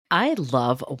I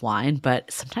love wine,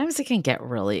 but sometimes it can get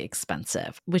really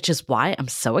expensive, which is why I'm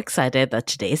so excited that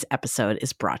today's episode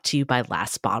is brought to you by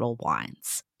Last Bottle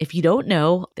Wines. If you don't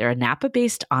know, they're a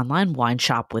Napa-based online wine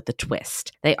shop with a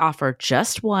twist. They offer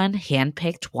just one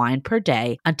hand-picked wine per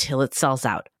day until it sells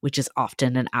out, which is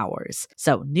often in hours.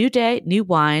 So new day, new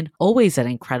wine, always at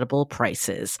incredible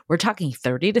prices. We're talking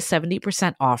 30 to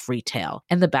 70% off retail.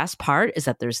 And the best part is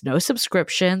that there's no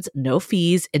subscriptions, no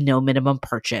fees, and no minimum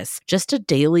purchase. Just a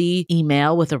daily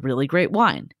email with a really great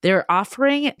wine. They're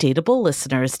offering Dateable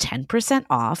listeners 10%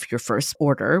 off your first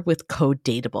order with code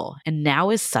Dateable. And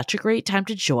now is such a great time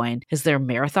to join as their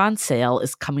marathon sale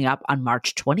is coming up on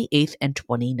March 28th and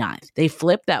 29th. They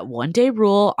flip that one-day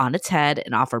rule on its head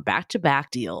and offer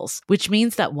back-to-back deals, which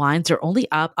means that wines are only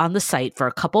up on the site for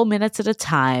a couple minutes at a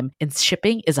time and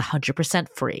shipping is 100%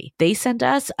 free. They sent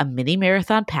us a mini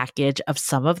marathon package of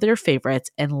some of their favorites,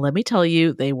 and let me tell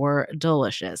you, they were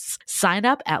delicious. Sign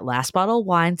up at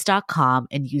lastbottlewines.com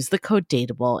and use the code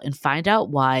Dateable and find out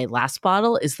why Last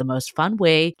Bottle is the most fun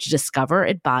way to discover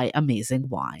and buy amazing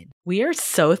wine. We are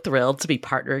so thrilled to be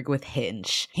partnering with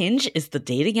Hinge. Hinge is the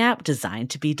dating app designed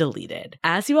to be deleted.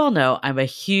 As you all know, I'm a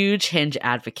huge Hinge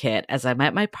advocate as I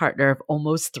met my partner of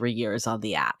almost 3 years on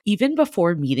the app. Even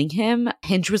before meeting him,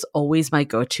 Hinge was always my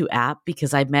go-to app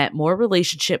because I met more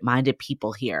relationship-minded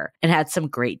people here and had some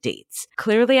great dates.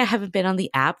 Clearly, I haven't been on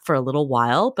the app for a little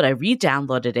while, but I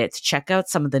re-downloaded it to check out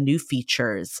some of the new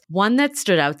features. One that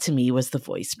stood out to me was the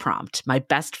voice prompt, my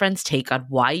best friend's take on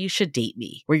why you should date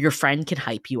me, where your friend can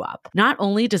hype you up. Not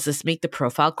only does this make the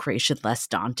profile creation less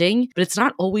daunting, but it's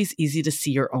not always easy to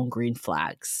see your own green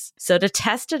flags. So to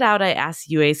test it out, I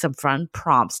asked Yue some fun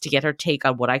prompts to get her take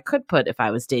on what I could put if I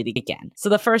was dating again. So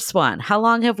the first one, how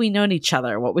long have we known each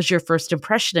other? What was your first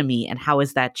impression of me and how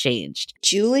has that changed?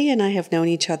 Julie and I have known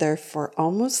each other for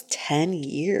almost 10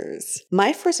 years.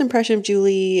 My first impression of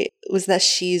Julie was that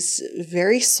she's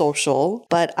very social,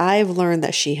 but I've learned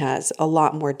that she has a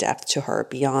lot more depth to her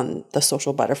beyond the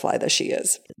social butterfly that she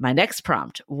is. My next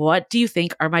prompt, what do you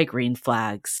think are my green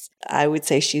flags? I would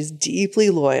say she's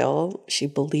deeply loyal. She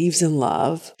believes in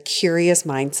love, curious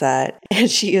mindset, and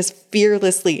she is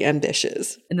fearlessly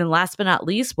ambitious. And then last but not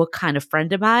least, what kind of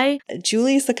friend am I?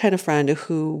 Julie is the kind of friend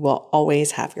who will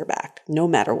always have your back, no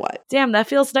matter what. Damn, that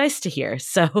feels nice to hear.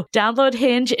 So download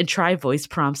Hinge and try voice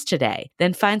prompts today.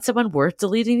 Then find someone worth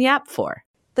deleting the app for.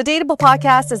 The Dateable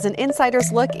podcast is an insider's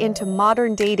look into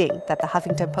modern dating that the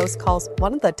Huffington Post calls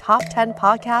one of the top 10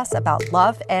 podcasts about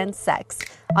love and sex.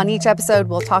 On each episode,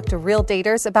 we'll talk to real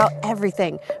daters about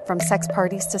everything from sex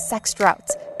parties to sex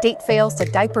droughts, date fails to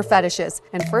diaper fetishes,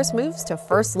 and first moves to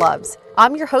first loves.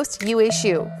 I'm your host, Yue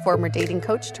Xu, former dating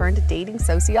coach turned dating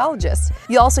sociologist.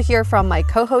 You'll also hear from my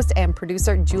co-host and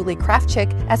producer, Julie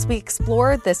Krafchick, as we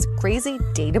explore this crazy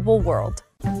dateable world.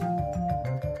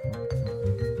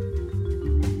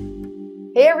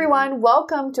 Hey everyone,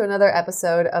 welcome to another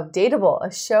episode of Dateable, a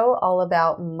show all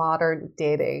about modern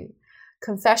dating.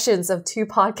 Confessions of two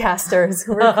podcasters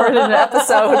who recorded an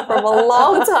episode from a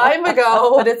long time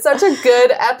ago, but it's such a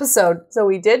good episode. So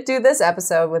we did do this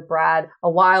episode with Brad a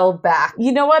while back.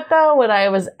 You know what though? When I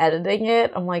was editing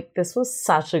it, I'm like, this was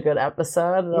such a good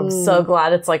episode. And I'm so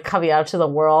glad it's like coming out to the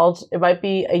world. It might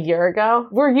be a year ago.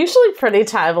 We're usually pretty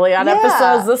timely on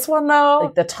episodes. This one though,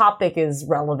 like the topic is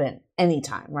relevant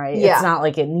anytime, right? Yeah. It's not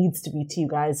like it needs to be to you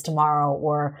guys tomorrow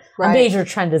or a major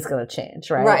trend is going to change,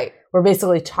 right? Right. We're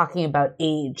basically talking about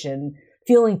age and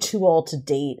feeling too old to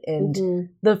date. And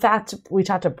the fact we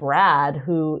talked to Brad,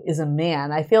 who is a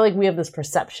man, I feel like we have this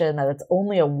perception that it's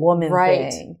only a woman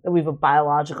thing, that we have a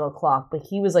biological clock. But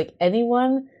he was like,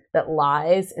 anyone that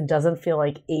lies and doesn't feel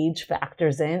like age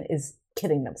factors in is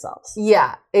kidding themselves.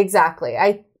 Yeah, exactly.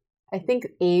 I think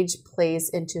age plays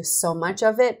into so much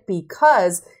of it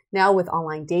because now with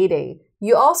online dating,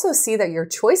 you also see that your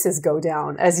choices go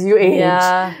down as you age.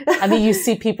 Yeah. I mean, you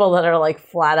see people that are like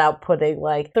flat out putting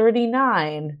like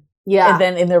 39. Yeah. And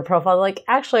then in their profile, like,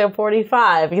 actually, I'm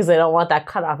 45 because they don't want that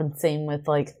cutoff. And same with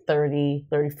like 30,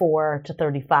 34 to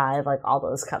 35, like all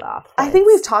those cutoffs. I think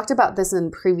we've talked about this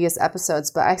in previous episodes,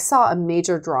 but I saw a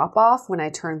major drop off when I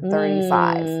turned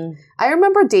 35. I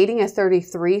remember dating at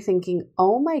 33 thinking,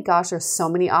 oh my gosh, there's so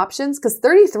many options. Because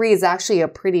 33 is actually a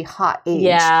pretty hot age.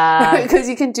 Yeah. Because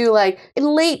you can do like in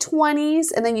late 20s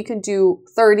and then you can do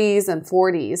 30s and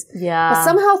 40s. Yeah. But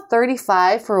somehow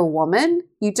 35 for a woman,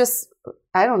 you just...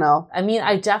 I don't know. I mean,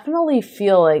 I definitely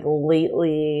feel like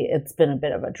lately it's been a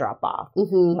bit of a drop off.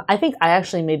 I think I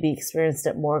actually maybe experienced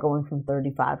it more going from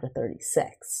 35 to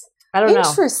 36. I don't know.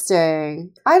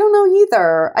 Interesting. I don't know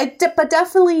either. But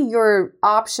definitely your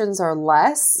options are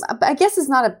less. I guess it's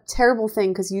not a terrible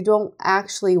thing because you don't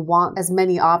actually want as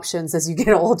many options as you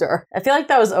get older. I feel like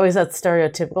that was always that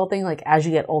stereotypical thing. Like as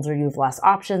you get older, you have less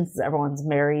options. Everyone's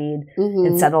married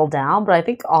and settled down. But I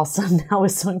think also now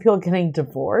with so many people getting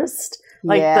divorced,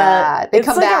 like they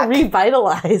come back.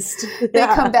 Revitalized. They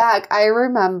come back. I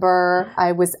remember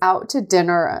I was out to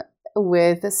dinner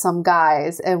with some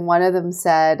guys and one of them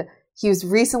said he was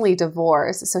recently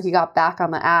divorced, so he got back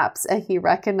on the apps and he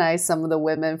recognized some of the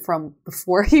women from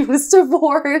before he was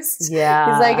divorced. Yeah.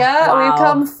 He's like, we've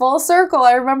come full circle.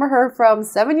 I remember her from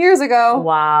 7 years ago.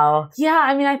 Wow. Yeah,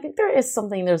 I mean, I think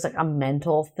there's like a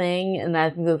mental thing, and I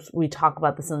think we talk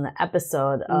about this in the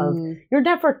episode of you're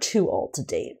never too old to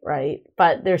date, right?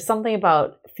 But there's something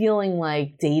about feeling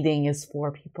like dating is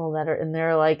for people that are in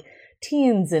their like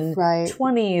teens and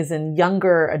 20s and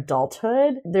younger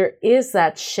adulthood. There is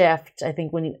that shift, I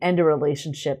think, when you end a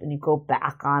relationship and you go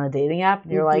back on a dating app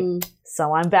and you're like,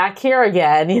 so I'm back here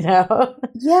again, you know?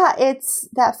 Yeah, it's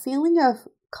that feeling of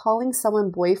calling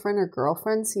someone boyfriend or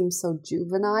girlfriend seems so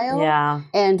juvenile. Yeah.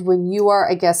 And when you are,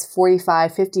 I guess,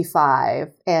 45,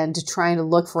 55 and trying to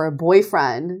look for a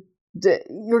boyfriend,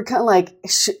 you're kind of like,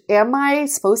 am I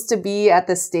supposed to be at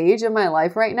this stage in my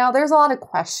life right now? There's a lot of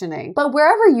questioning. But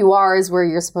wherever you are is where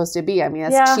you're supposed to be. I mean,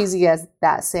 as cheesy as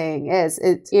that saying is,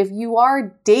 if you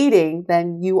are dating,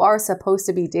 then you are supposed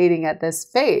to be dating at this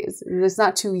phase. It's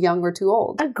not too young or too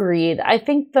old. Agreed. I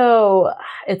think, though,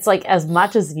 it's like as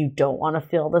much as you don't want to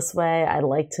feel this way, I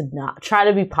like to not try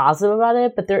to be positive about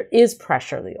it, but there is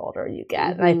pressure the older you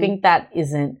get. And I think that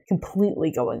isn't completely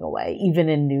going away, even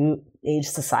in new age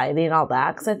society and all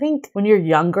that. Because I think when you're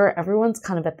younger, everyone's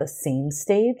kind of at the same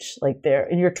stage. Like they're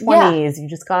in your 20s, you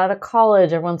just got out of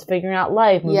college, everyone's figuring out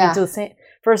life, moving to the same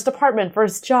first apartment,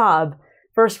 first job,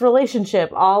 first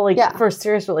relationship, all like first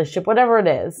serious relationship, whatever it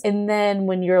is. And then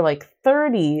when you're like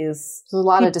 30s, there's a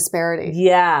lot of disparity.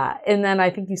 Yeah. And then I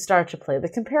think you start to play the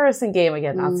comparison game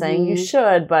again. Not saying you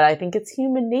should, but I think it's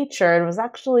human nature. And it was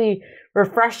actually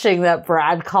refreshing that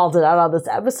Brad called it out on this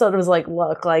episode. It was like,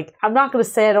 look, like, I'm not going to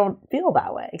say I don't feel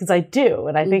that way because I do.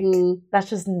 And I think that's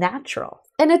just natural.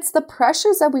 And it's the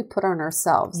pressures that we put on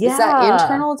ourselves. Yeah. It's that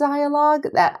internal dialogue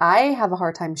that I have a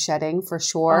hard time shedding for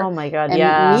sure. Oh my God,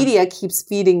 and media keeps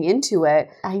feeding into it.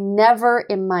 I never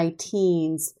in my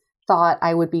teens thought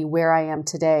I would be where I am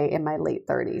today in my late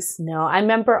 30s. No, I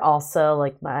remember also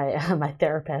like my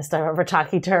therapist, I remember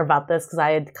talking to her about this because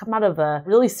I had come out of a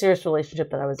really serious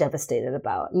relationship that I was devastated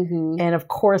about. And of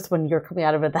course, when you're coming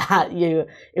out of it,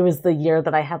 it was the year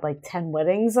that I had like 10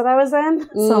 weddings that I was in.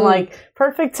 So like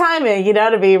perfect timing, you know,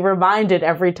 to be reminded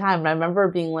every time. And I remember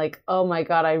being like, oh my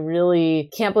God, I really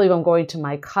can't believe I'm going to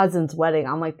my cousin's wedding.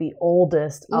 I'm like the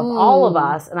oldest of all of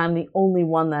us. And I'm the only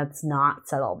one that's not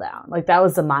settled down. Like that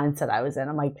was the mindset I was in.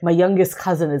 I'm like, my youngest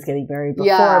cousin is getting married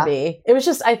before me. It was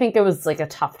just, I think it was like a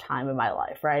tough time in my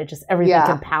life, right? Just everything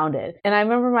compounded. And I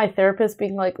remember my therapist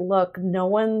being like, look, no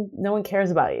one cares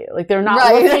about you. Like they're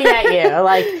not looking at you.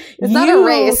 Like it's not a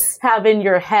race. Have in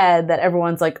your head that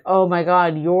everyone's like, oh my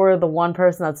God, you're the one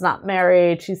person that's not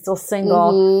married. She's still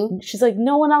single. She's like,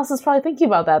 no one else is probably thinking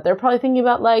about that. They're probably thinking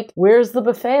about like, where's the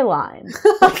buffet line?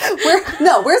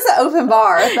 Where's the open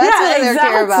bar? That's what they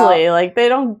care about. Like they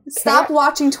don't stop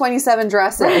watching 27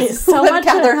 Dresses. Right. So much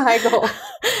Katherine Heigl.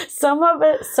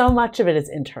 So much of it is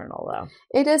internal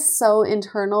though. It is so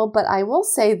internal, but I will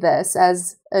say this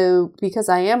as because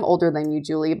I am older than you,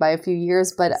 Julie, by a few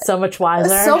years, but so much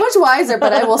wiser.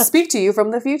 But I will speak to you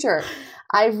from the future.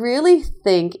 I really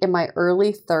think in my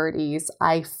early 30s,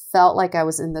 I felt like I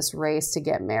was in this race to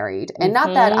get married. And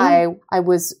not that I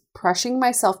was pressuring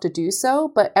myself to do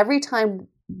so, but every time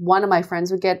one of my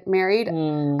friends would get married,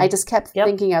 I just kept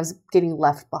thinking I was getting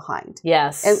left behind.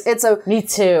 Yes. Me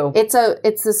too.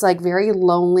 It's this like very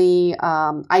lonely,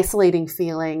 isolating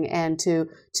feeling, and to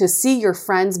see your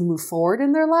friends move forward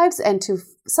in their lives and to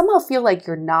somehow feel like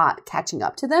you're not catching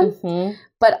up to them.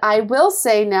 But I will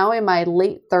say now in my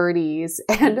late 30s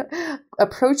and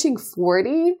approaching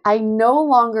 40, I no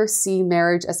longer see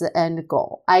marriage as an end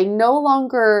goal. I no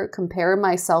longer compare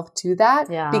myself to that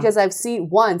because I've seen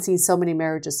so many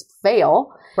marriages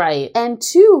fail. Right. And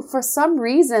two, for some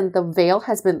reason, the veil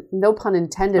has been, no pun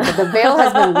intended, but the veil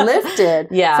has been lifted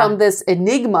from this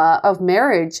enigma of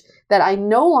marriage that I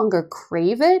no longer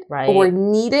crave it or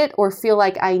need it or feel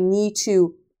like I need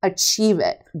to achieve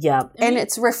it. Yeah. And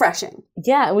it's refreshing.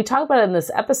 Yeah. And we talk about it in this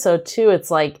episode too.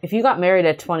 It's like if you got married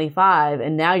at 25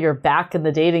 and now you're back in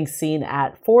the dating scene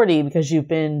at 40 because you've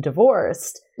been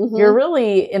divorced, you're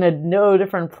really in a no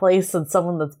different place than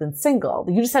someone that's been single.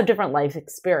 You just have different life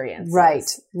experiences.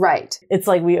 Right. It's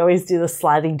like we always do the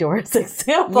sliding doors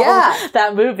example,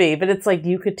 that movie, but it's like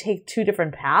you could take two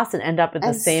different paths and end up in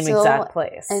the same exact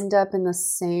place. End up in the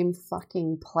same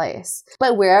fucking place.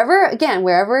 But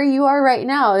wherever you are right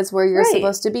now is where you're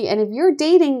supposed to be. And if you're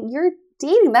dating,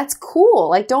 that's cool.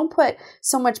 Like, don't put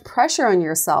so much pressure on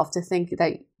yourself to think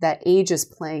that age is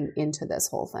playing into this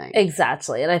whole thing.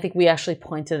 Exactly. And I think we actually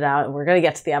pointed out, and we're going to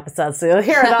get to the episode, so you'll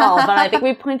hear it all. But I think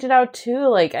we pointed out too,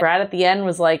 like Brad at the end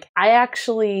was like, I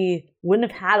actually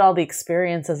wouldn't have had all the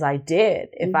experiences I did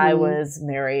if I was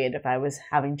married, if I was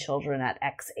having children at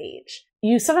X age.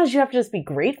 Sometimes you have to just be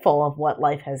grateful of what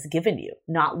life has given you,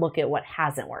 not look at what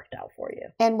hasn't worked out for you.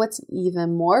 And what's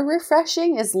even more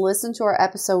refreshing is listen to our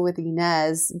episode with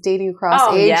Inez, dating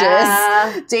across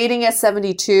ages, dating at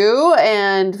 72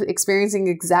 and experiencing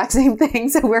exact same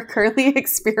things that we're currently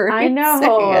experiencing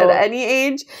at any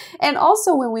age. And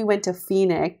also when we went to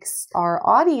Phoenix, our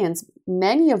audience,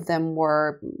 many of them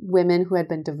were women who had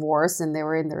been divorced and they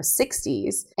were in their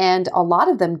 60s. And a lot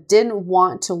of them didn't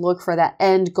want to look for that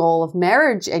end goal of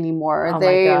marriage anymore.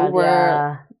 They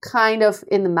were kind of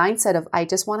in the mindset of, I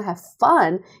just want to have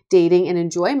fun dating and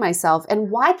enjoy myself.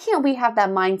 And why can't we have that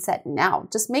mindset now?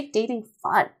 Just make dating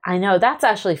fun. I know. That's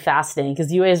actually fascinating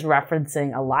because Yue is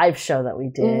referencing a live show that we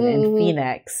did in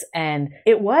Phoenix. And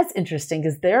it was interesting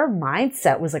because their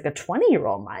mindset was like a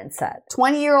 20-year-old mindset.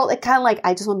 20-year-old, it kind of like,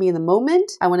 I just want to be in the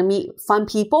moment. I want to meet fun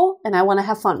people and I want to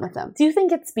have fun with them. Do you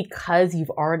think it's because you've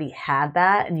already had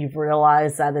that and you've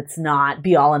realized that it's not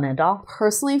be all and end all?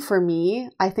 Personally, for me,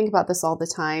 I think about this all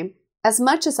the time. As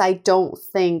much as I don't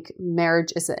think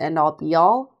marriage is an end all be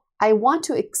all, I want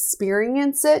to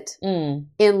experience it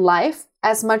in life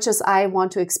as much as I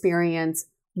want to experience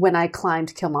when I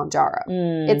climbed Kilimanjaro.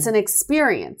 It's an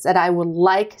experience that I would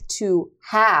like to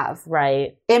have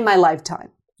in my lifetime.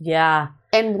 Yeah.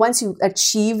 And once you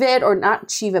achieve it, or not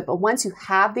achieve it, but once you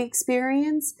have the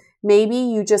experience, maybe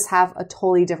you just have a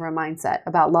totally different mindset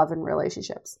about love and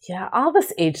relationships. Yeah, all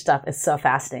this age stuff is so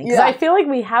fascinating. Because I feel like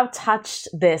we have touched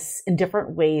this in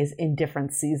different ways in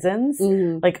different seasons.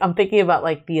 Like, I'm thinking about,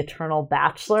 like, The Eternal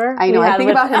Bachelor. I know, I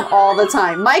think about him all the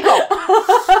time. Michael!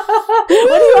 What are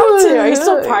you up to? Are you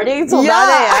still partying till 9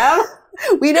 a.m.?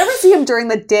 We never see him during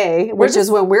the day, which is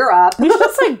when we're up. We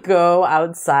just like go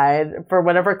outside for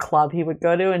whatever club he would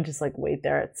go to and just like wait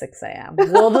there at 6 a.m.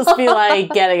 We'll just be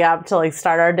like getting up to like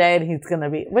start our day and he's going to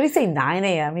be, what did he say, 9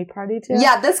 a.m. he partied to?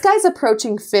 Yeah, this guy's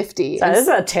approaching 50. Sorry, this is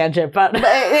a tangent, but it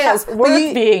is.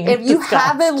 If you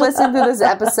haven't listened to this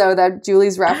episode that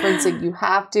Julie's referencing, you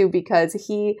have to, because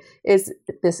he is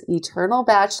this eternal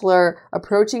bachelor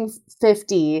approaching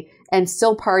 50 and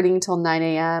still partying till 9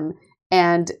 a.m.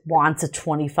 and wants a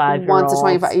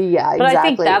 25-year-old. Yeah, exactly. But I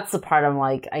think that's the part I'm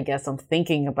like, I guess I'm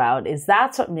thinking about, is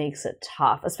that's what makes it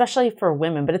tough, especially for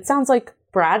women. But it sounds like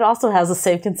Brad also has the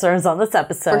same concerns on this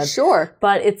episode. For sure.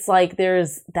 But it's like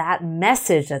there's that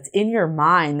message that's in your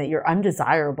mind that you're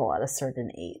undesirable at a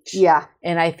certain age. Yeah.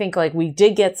 And I think like we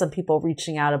did get some people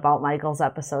reaching out about Michael's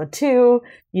episode too.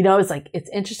 You know, it's like, it's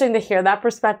interesting to hear that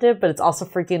perspective, but it's also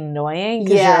freaking annoying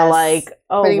because you're like,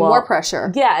 oh, putting more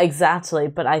pressure. Yeah, exactly.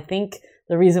 But I think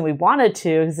the reason we wanted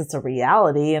to is it's a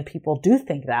reality and people do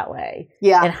think that way.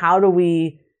 Yeah. And how do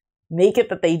we make it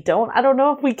that they don't? I don't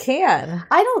know if we can.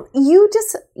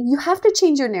 You have to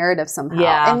change your narrative somehow.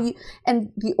 Yeah.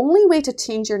 And the only way to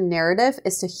change your narrative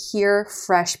is to hear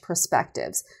fresh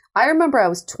perspectives. I remember I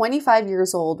was 25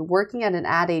 years old working at an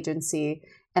ad agency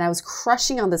and I was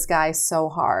crushing on this guy so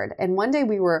hard. And one day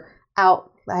we were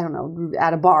out, I don't know,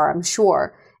 at a bar, I'm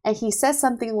sure. And he says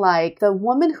something like, the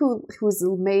woman who's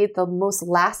made the most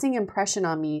lasting impression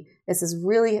on me is this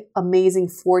really amazing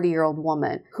 40-year-old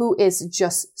woman who is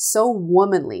just so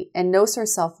womanly and knows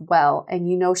herself well. And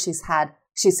you know she's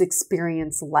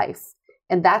experienced life.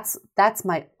 And that's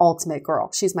my ultimate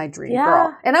girl. She's my dream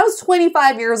girl. And I was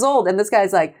 25 years old. And this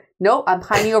guy's like, nope, I'm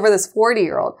pining over this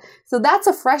 40-year-old. So that's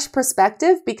a fresh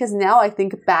perspective, because now I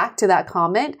think back to that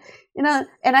comment,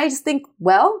 and I just think,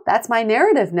 well, that's my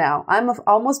narrative now. I'm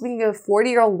almost being a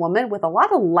 40-year-old woman with a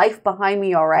lot of life behind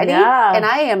me already. Yeah. And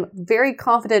I am very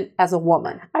confident as a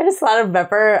woman. I just thought of,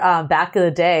 remember back in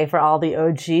the day, for all the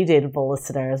OG Dateable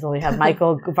listeners, when we had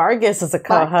Michael Vargas as a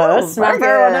co-host.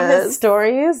 Remember one of his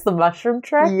stories, the mushroom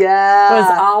trick? Yeah. It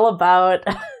was all about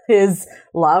his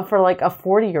love for like a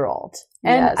 40-year-old.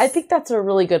 And I think that's a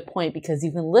really good point, because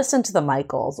you can listen to the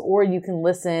Michaels, or you can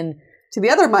listen to the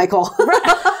other Michael.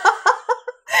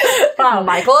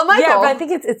 Michael and Michael. Yeah, but I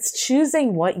think it's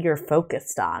choosing what you're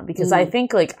focused on, because I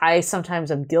think like I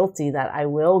sometimes am guilty that I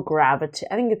will gravitate.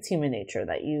 I think it's human nature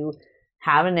that you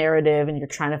have a narrative and you're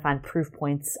trying to find proof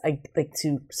points like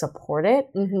to support it.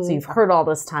 Mm-hmm. So you've heard all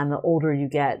this time, the older you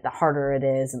get, the harder it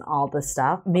is and all this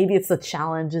stuff. Maybe it's the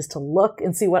challenge is to look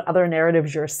and see what other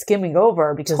narratives you're skimming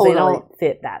over because they don't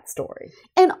fit that story.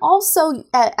 And also,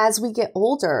 as we get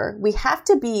older, we have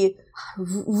to be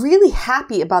really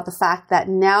happy about the fact that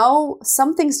now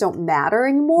some things don't matter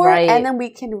anymore. Right. And then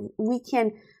we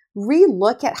can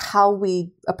re-look at how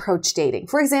we approach dating.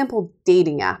 For example,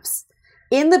 dating apps.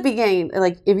 In the beginning,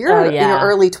 like if you're in your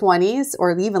early 20s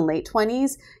or even late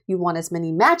 20s, you want as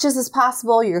many matches as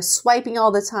possible. You're swiping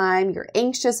all the time. You're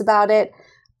anxious about it.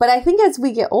 But I think as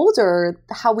we get older,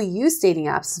 how we use dating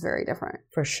apps is very different.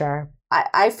 For sure.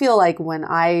 I feel like when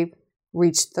I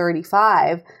reached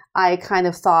 35, I kind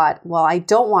of thought, well, I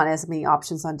don't want as many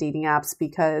options on dating apps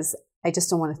because I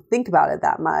just don't want to think about it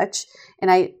that much.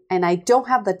 And I don't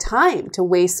have the time to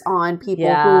waste on people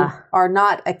who are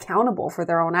not accountable for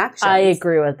their own actions. I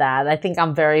agree with that. I think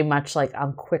I'm very much like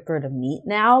I'm quicker to meet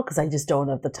now because I just don't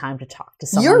have the time to talk to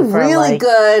someone. You're really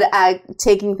good at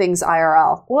taking things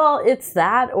IRL. Well, it's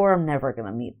that or I'm never going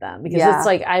to meet them because it's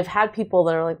like I've had people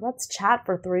that are like, let's chat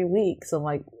for 3 weeks. I'm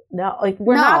like, no, like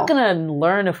we're not going to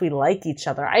learn if we like each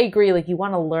other. I agree. Like you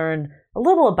want to learn a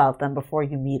little about them before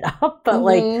you meet up, but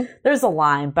like there's a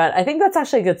line. But I think that's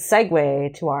actually a good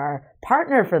segue to our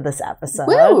partner for this episode.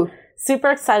 Woo!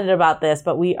 Super excited about this,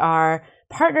 but we are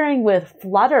partnering with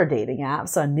Flutter dating app,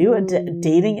 so a new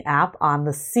dating app on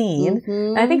the scene.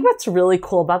 And I think what's really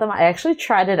cool about them, I actually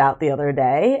tried it out the other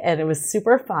day and it was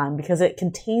super fun because it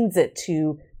contains it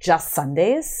to just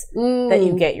Sundays that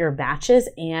you get your matches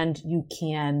and you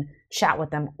can chat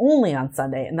with them only on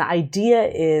Sunday. And the idea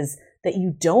is that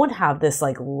you don't have this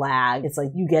like lag. It's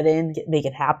like you get in, make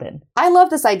it happen. I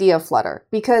love this idea of Flutter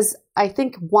because I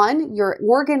think one, you're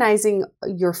organizing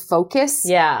your focus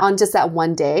on just that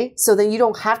one day so that you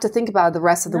don't have to think about it the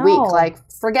rest of the week. Like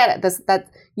forget it.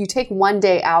 That you take one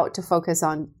day out to focus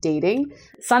on dating.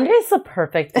 Sunday's the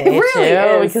perfect day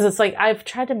too because it's like I've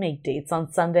tried to make dates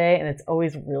on Sunday and it's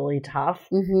always really tough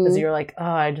because you're like, oh,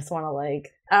 I just want to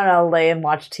like, I don't know, lay and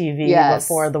watch TV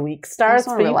before the week starts.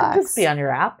 But you can just be on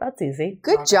your app. That's easy.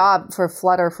 Good job for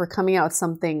Flutter for coming out with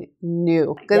something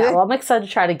new. Yeah, well, I'm excited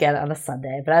to try to get it on a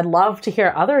Sunday, but I'd love to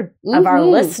hear other of our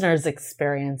listeners'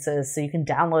 experiences. So you can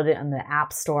download it in the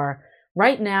App Store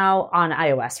right now on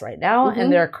iOS right now. And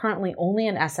they're currently only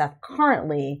in SF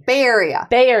currently. Bay Area,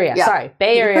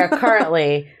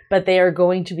 currently, but they are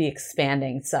going to be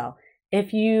expanding. So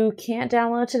if you can't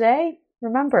download today,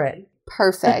 remember it.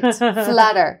 Perfect.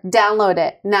 Flutter. Download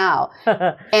it now.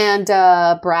 And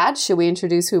Brad, should we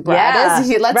introduce who Brad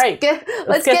is?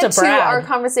 Let's get to our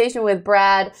conversation with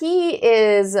Brad. He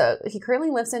currently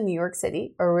lives in New York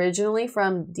City, originally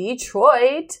from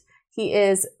Detroit. He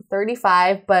is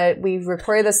 35, but we've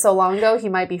recorded this so long ago, he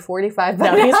might be 45.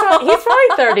 No, he's probably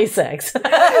 36.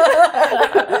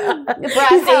 Brad,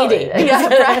 he's 80.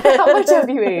 Brad, how much have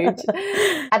you aged?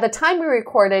 At the time we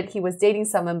recorded, he was dating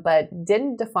someone, but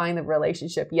didn't define the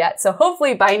relationship yet. So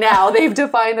hopefully by now they've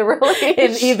defined the relationship.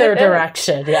 In either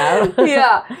direction,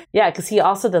 Yeah, because he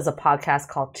also does a podcast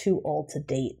called Too Old to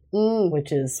Date,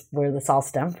 which is where this all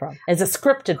stemmed from. It's a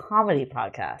scripted comedy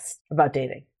podcast about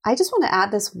dating. I just want to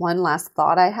add this one last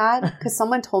thought I had because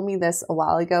someone told me this a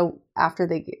while ago after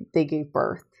they gave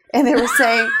birth, and they were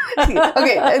saying,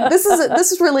 okay, this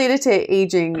is related to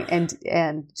aging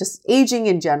and just aging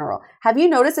in general. Have you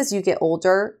noticed as you get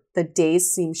older, the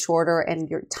days seem shorter and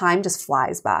your time just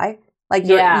flies by, like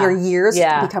your years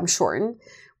become shortened?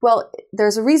 Well,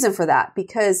 there's a reason for that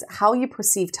because how you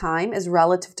perceive time is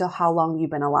relative to how long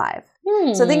you've been alive.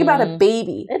 So think about a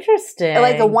baby. Interesting.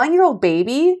 Like a 1-year-old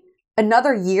baby.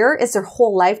 Another year is their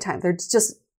whole lifetime.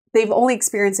 They've only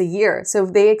experienced a year. So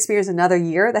if they experience another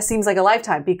year, that seems like a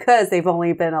lifetime because they've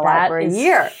only been alive for a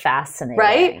year. Fascinating.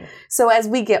 Right? So as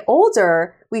we get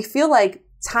older, we feel like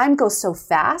time goes so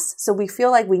fast. So we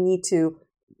feel like we need to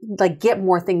like get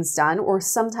more things done. Or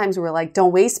sometimes we're like,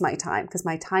 don't waste my time because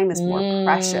my time is more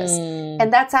precious.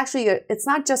 And that's actually, it's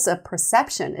not just a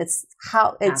perception. It's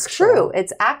how it's true.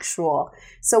 It's actual.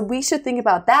 So we should think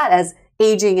about that as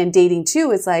aging and dating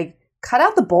too. It's like, cut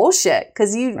out the bullshit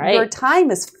because your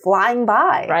time is flying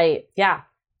by. Right. Yeah.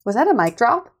 Was that a mic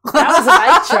drop? That was a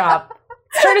mic drop.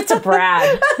 Turn it to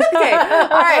Brad. Okay. All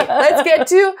right. Let's get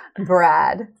to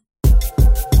Brad.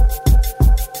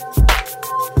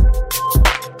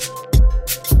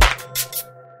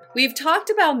 We've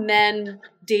talked about men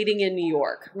Dating in New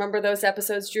York. Remember those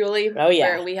episodes, Julie? Oh,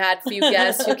 yeah. Where we had a few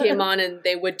guests who came on and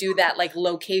they would do that like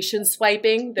location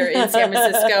swiping. They're in San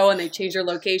Francisco and they change their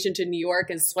location to New York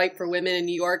and swipe for women in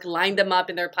New York, line them up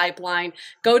in their pipeline,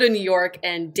 go to New York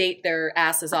and date their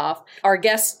asses off. Our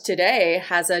guest today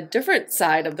has a different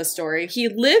side of the story. He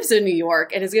lives in New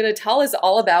York and is going to tell us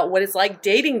all about what it's like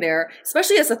dating there,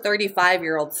 especially as a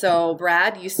 35-year-old. So,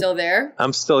 Brad, you still there?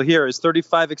 I'm still here. Is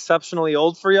 35 exceptionally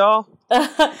old for y'all?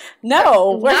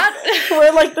 No,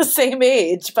 we're like the same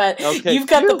age, but okay, you've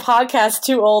got the podcast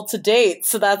Too Old to Date,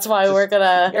 so that's why we're going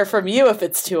to hear from you if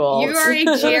it's too old. You are a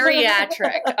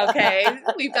geriatric, okay?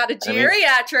 We've got a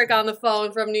geriatric on the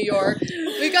phone from New York.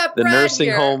 We got the Brad nursing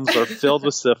here. homes are filled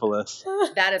with syphilis.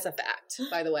 That is a fact,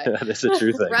 by the way. That is a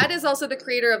true thing. Brad is also the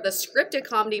creator of the scripted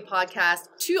comedy podcast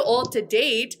Too Old to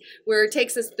Date, where it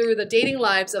takes us through the dating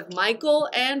lives of Michael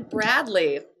and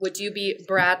Bradley. Would you be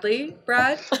Bradley,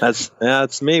 Brad?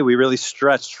 That's me. We really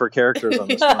stretched for characters on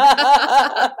this one.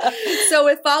 So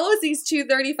it follows these two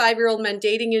 35-year-old men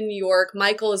dating in New York.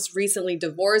 Michael is recently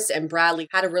divorced and Bradley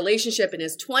had a relationship in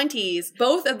his 20s.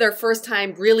 Both of their first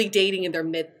time really dating in their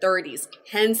mid-30s,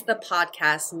 hence the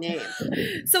podcast name.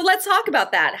 So let's talk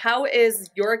about that. How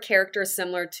is your character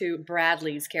similar to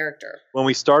Bradley's character? When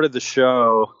we started the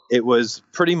show, it was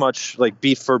pretty much like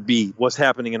beat for beat what's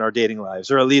happening in our dating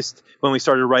lives, or at least when we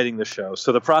started writing the show.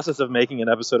 So the process of making an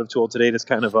episode of Too Old to Date is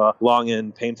kind of a long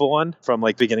and painful one. From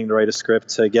like beginning to write a script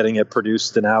to getting it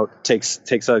produced and out takes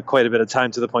quite a bit of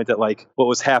time, to the point that like what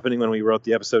was happening when we wrote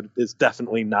the episode is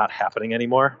definitely not happening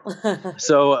anymore.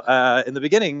 So in the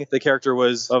beginning, the character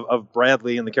was of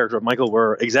Bradley and the character of Michael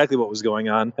were exactly what was going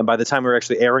on. And by the time we were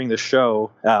actually airing the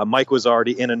show, Mike was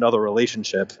already in another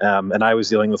relationship, and I was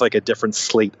dealing with like a different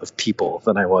slate of people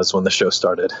than I was when the show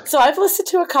started. So I've listened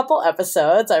to a couple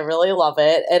episodes. I really love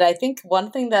it. And I think one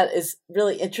thing that is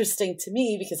really interesting to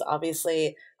me, because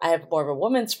obviously I have more of a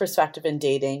woman's perspective in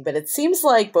dating, but it seems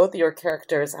like both of your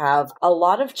characters have a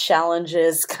lot of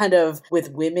challenges kind of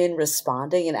with women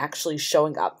responding and actually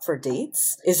showing up for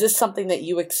dates. Is this something that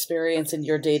you experience in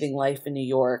your dating life in New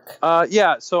York?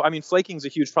 Yeah. So, I mean, flaking's a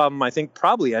huge problem, I think,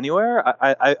 probably anywhere.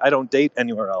 I don't date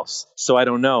anywhere else, so I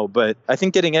don't know. But I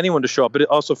think getting anyone to show up, but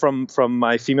also from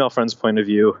my female friend's point of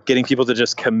view, getting people to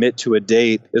just commit to a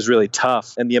date is really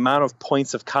tough. And the amount of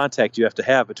points of contact you have to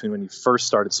have between when you first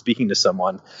started speaking to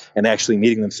someone and actually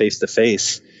meeting them face to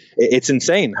face, it's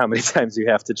insane how many times you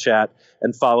have to chat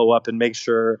and follow up and make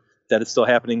sure that it's still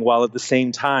happening, while at the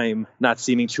same time not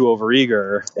seeming too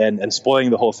overeager and spoiling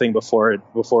the whole thing before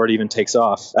it even takes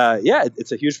off.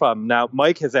 It's a huge problem. Now,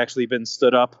 Mike has actually been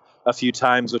stood up a few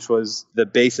times, which was the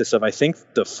basis of, I think,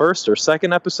 the first or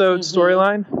second episode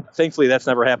storyline. Thankfully, that's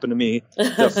never happened to me.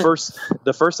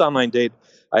 The first online date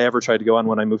I ever tried to go on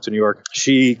when I moved to New York,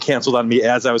 she canceled on me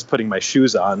as I was putting my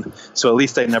shoes on. So at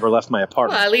least I never left my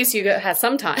apartment. Well, at least you had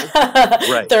some time.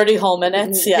 Right. 30 whole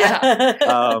minutes.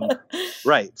 Yeah.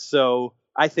 Right. So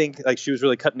I think like she was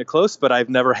really cutting it close, but I've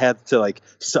never had to like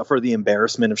suffer the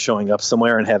embarrassment of showing up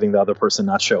somewhere and having the other person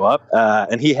not show up.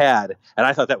 And he had, and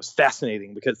I thought that was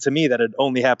fascinating, because to me that had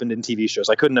only happened in TV shows.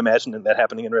 I couldn't imagine that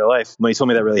happening in real life. When he told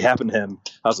me that really happened to him,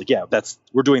 I was like, yeah,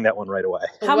 we're doing that one right away.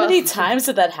 How many times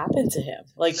did that happen to him?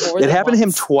 Like it happened to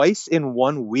him twice in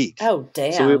 1 week. Oh,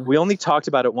 damn. So we only talked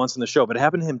about it once in the show, but it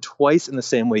happened to him twice in the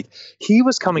same week. He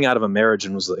was coming out of a marriage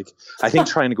and was like, I think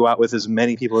trying to go out with as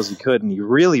many people as he could. And he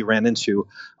really ran into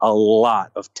a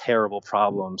lot of terrible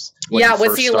problems when he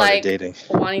was he like dating.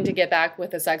 Wanting to get back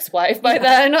with his ex-wife by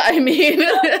then? I mean,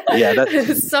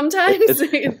 sometimes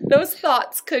those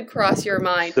thoughts could cross your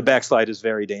mind. The backslide is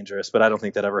very dangerous, but I don't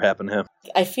think that ever happened to him.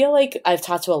 I feel like I've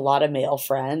talked to a lot of male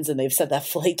friends and they've said that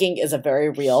flaking is a very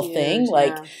real thing.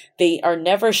 Like they are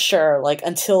never sure, like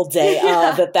until day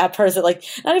of that person, like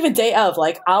not even day of,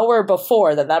 like hour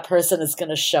before that person is going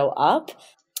to show up.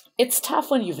 It's tough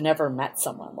when you've never met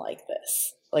someone like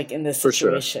this. Like in this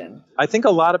situation. Sure. I think a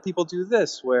lot of people do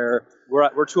this, where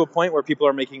we're to a point where people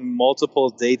are making multiple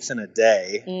dates in a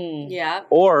day. Yeah.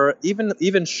 Or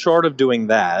even short of doing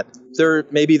that,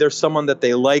 there's someone that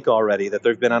they like already, that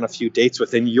they've been on a few dates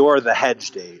with, and you're the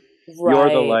hedge date. Right. You're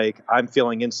the like, I'm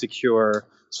feeling insecure,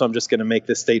 so I'm just going to make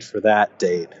this date for that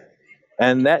date.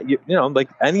 And that, like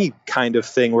any kind of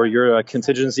thing where you're a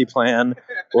contingency plan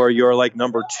or you're like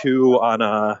number 2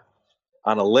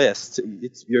 on a list,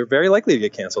 you're very likely to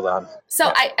get canceled on.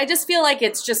 So I just feel like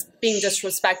it's just being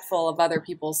disrespectful of other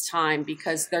people's time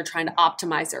because they're trying to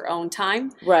optimize their own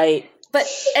time. Right. But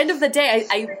end of the day,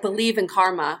 I believe in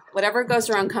karma. Whatever goes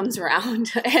around comes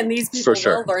around. And these people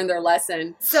will learn their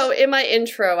lesson. So in my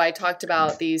intro, I talked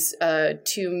about these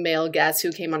two male guests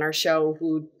who came on our show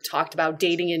who talked about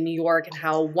dating in New York and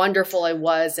how wonderful it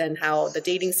was and how the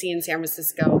dating scene in San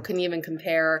Francisco couldn't even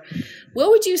compare. What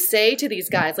would you say to these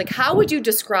guys? Like, how would you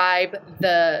describe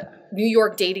the New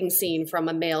York dating scene from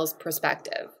a male's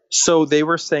perspective? So they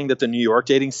were saying that the New York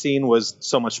dating scene was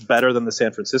so much better than the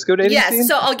San Francisco dating scene? Yes,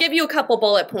 so I'll give you a couple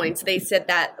bullet points. They said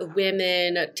that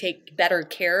women take better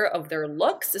care of their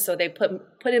looks, so they put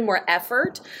in more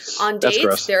effort on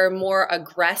dates. They're more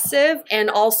aggressive, and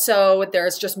also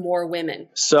there's just more women.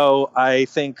 So I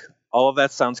think all of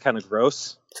that sounds kind of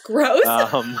gross. Gross?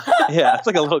 Yeah, it's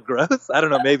like a little gross. I don't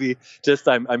know. Maybe just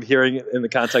I'm hearing it in the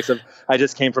context of I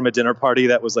just came from a dinner party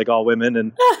that was like all women,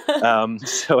 and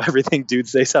so everything dudes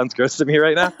say sounds gross to me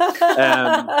right now.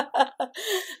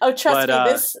 Trust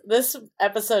me, this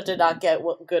episode did not get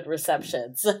good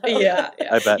reception. So yeah,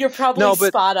 I bet you're probably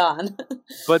spot on.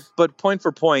 but point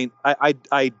for point,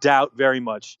 I doubt very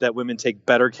much that women take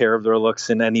better care of their looks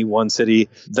in any one city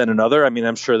than another. I mean,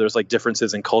 I'm sure there's like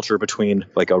differences in culture between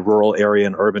like a rural area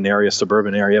and urban area,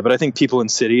 suburban area. But I think people in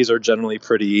cities are generally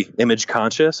pretty image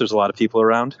conscious. There's a lot of people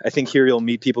around. I think here you'll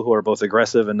meet people who are both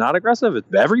aggressive and not aggressive.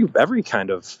 Every kind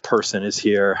of person is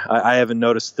here. I haven't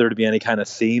noticed there to be any kind of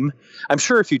theme. I'm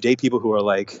sure if you date people who are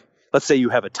like, let's say you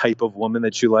have a type of woman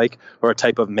that you like or a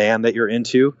type of man that you're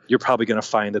into, you're probably going to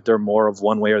find that they're more of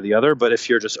one way or the other. But if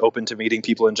you're just open to meeting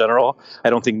people in general, I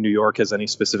don't think New York has any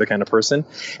specific kind of person.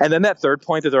 And then that third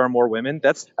point that there are more women,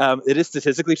 it is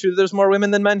statistically true that there's more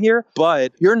women than men here,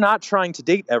 but you're not trying to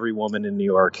date every woman in New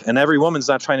York, and every woman's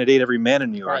not trying to date every man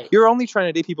in New York. Right. You're only trying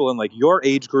to date people in like your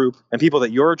age group and people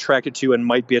that you're attracted to and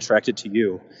might be attracted to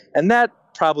you. And that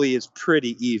probably is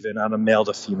pretty even on a male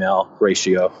to female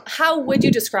ratio. How would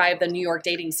you describe the New York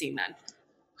dating scene then?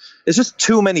 It's just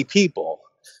too many people.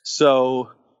 So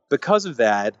because of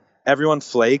that, everyone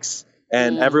flakes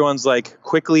and everyone's like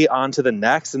quickly on to the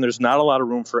next, and there's not a lot of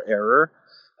room for error.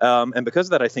 And because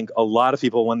of that, I think a lot of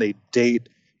people, when they date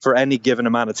for any given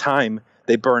amount of time,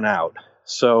 they burn out.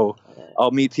 So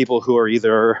I'll meet people who are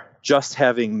either just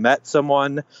having met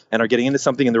someone and are getting into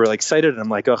something and they're really excited, and I'm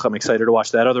like, oh, I'm excited to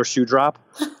watch that other shoe drop.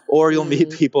 Or you'll meet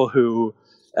people who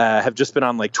have just been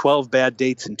on like 12 bad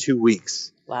dates in 2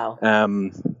 weeks. Wow.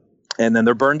 And then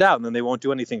they're burned out and then they won't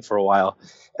do anything for a while.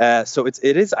 So it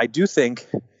is, I do think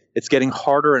it's getting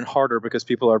harder and harder because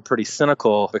people are pretty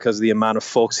cynical because of the amount of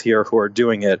folks here who are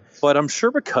doing it. But I'm sure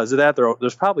because of that,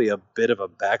 there's probably a bit of a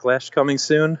backlash coming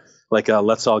soon. Like a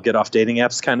let's all get off dating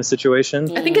apps kind of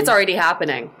situation. I think it's already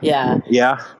happening. Yeah.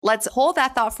 Yeah. Let's hold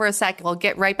that thought for a second. We'll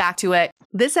get right back to it.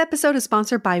 This episode is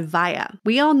sponsored by Viia.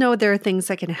 We all know there are things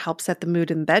that can help set the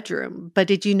mood in the bedroom, but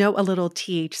did you know a little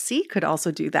THC could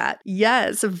also do that?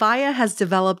 Yes, Viia has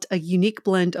developed a unique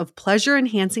blend of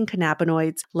pleasure-enhancing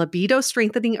cannabinoids,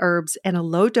 libido-strengthening herbs, and a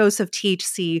low dose of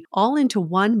THC all into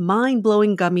one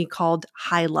mind-blowing gummy called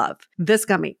High Love. This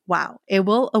gummy, wow, it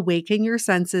will awaken your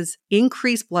senses,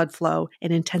 increase blood flow,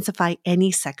 and intensify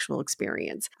any sexual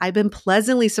experience. I've been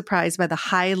pleasantly surprised by the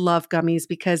High Love gummies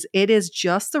because it is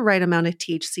just the right amount of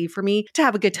THC for me to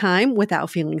have a good time without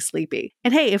feeling sleepy.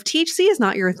 And hey, if THC is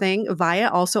not your thing,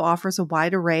 Viia also offers a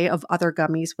wide array of other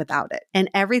gummies without it. And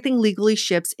everything legally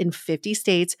ships in 50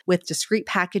 states with discreet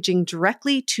packaging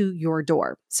directly to your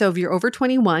door. So if you're over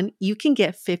 21, you can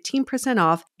get 15%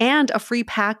 off and a free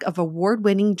pack of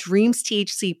award-winning Dreams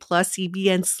THC plus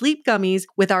CBN sleep gummies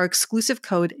with our exclusive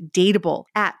code DATEABLE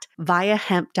at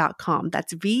viiahemp.com.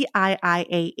 That's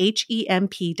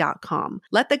VIIAHEMP.com.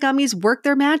 Let the gummies work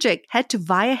their magic. Head to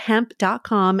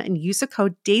viiahemp.com and use the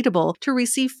code DATEABLE to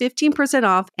receive 15%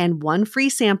 off and one free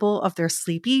sample of their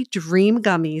Sleepy Dream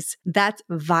gummies. That's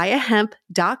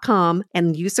viiahemp.com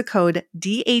and use the code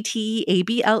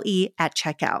DATEABLE at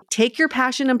checkout. Take your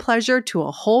passion and pleasure to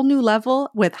a whole new level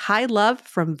with High Love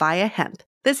from Viia Hemp.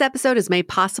 This episode is made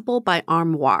possible by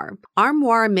Armoire.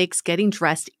 Armoire makes getting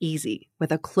dressed easy.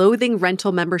 With a clothing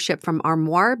rental membership from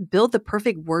Armoire, build the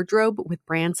perfect wardrobe with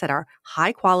brands that are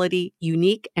high quality,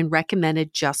 unique, and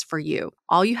recommended just for you.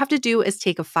 All you have to do is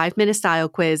take a 5-minute style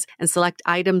quiz and select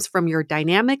items from your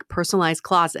dynamic, personalized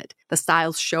closet. The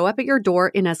styles show up at your door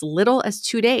in as little as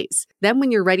 2 days. Then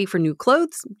when you're ready for new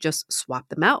clothes, just swap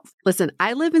them out. Listen,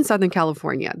 I live in Southern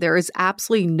California. There is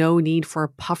absolutely no need for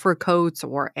puffer coats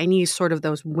or any sort of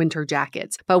those winter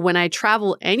jackets. But when I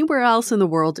travel anywhere else in the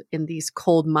world in these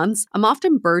cold months, I'm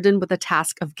often burdened with the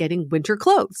task of getting winter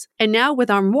clothes. And now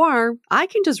with Armoire, I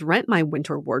can just rent my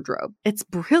winter wardrobe. It's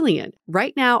brilliant.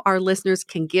 Right now, our listeners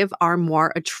can give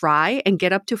Armoire a try and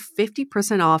get up to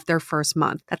 50% off their first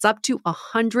month. That's up to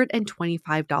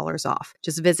 $125 off.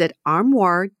 Just visit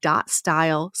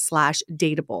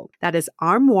armoire.style/dateable. That is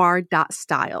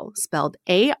armoire.style, spelled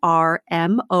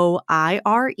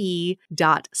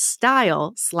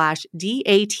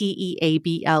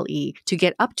ARMOIRE.style/DATEABLE to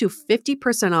get up to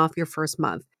 50% off your first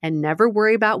month and never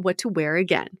worry about what to wear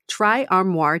again. Try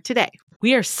Armoire today.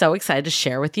 We are so excited to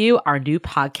share with you our new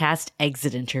podcast,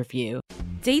 Exit Interview.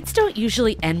 Dates don't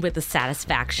usually end with a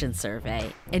satisfaction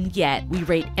survey, and yet we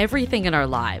rate everything in our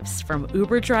lives, from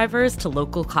Uber drivers to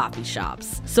local coffee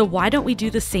shops. So why don't we do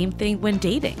the same thing when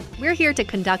dating? We're here to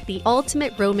conduct the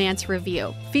ultimate romance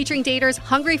review, featuring daters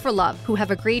hungry for love who have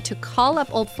agreed to call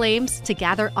up old flames to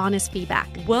gather honest feedback.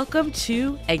 Welcome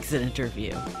to Exit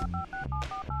Interview.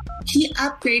 He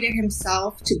upgraded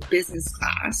himself to business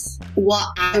class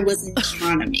while I was in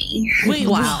economy. Wait,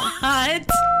 what?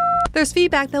 There's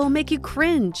feedback that will make you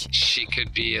cringe. She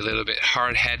could be a little bit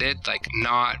hard-headed, like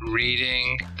not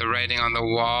reading the writing on the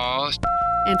wall.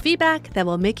 And feedback that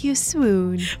will make you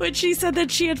swoon. When she said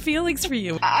that she had feelings for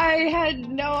you. I had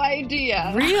no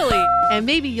idea. Really? And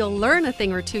maybe you'll learn a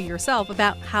thing or two yourself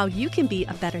about how you can be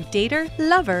a better dater,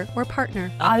 lover, or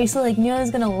partner. Obviously, knew I was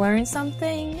going to learn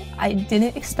something. I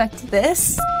didn't expect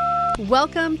this.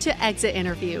 Welcome to Exit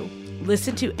Interview.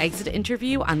 Listen to Exit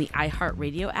Interview on the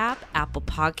iHeartRadio app, Apple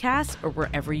Podcasts, or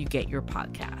wherever you get your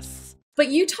podcasts. But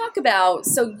you talk about,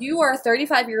 so you are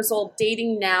 35 years old,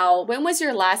 dating now. When was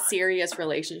your last serious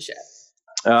relationship?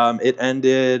 It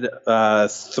ended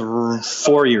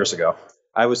 4 years ago.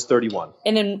 I was 31.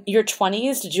 And in your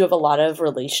 20s, did you have a lot of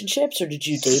relationships or did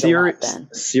you date a lot then?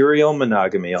 Serial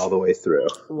monogamy all the way through.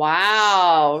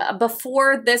 Wow.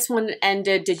 Before this one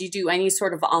ended, did you do any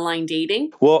sort of online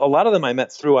dating? Well, a lot of them I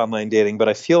met through online dating, but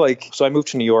I feel like, so I moved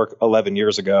to New York 11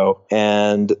 years ago,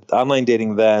 and online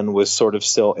dating then was sort of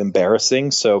still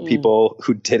embarrassing. So people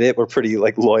who did it were pretty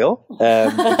like loyal.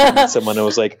 Someone who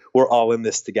was like, we're all in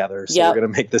this together, so we're going to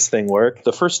make this thing work.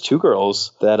 The first two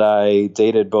girls that I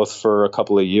dated, both for a couple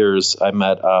of years, I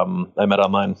met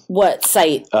online. What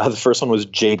site? The first one was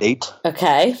JDate.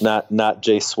 Okay. Not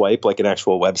JSwipe, like an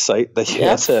actual website that you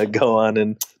had to go on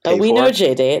and pay for. We know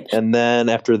JDate. And then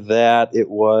after that, it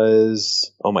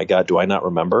was, oh my God, do I not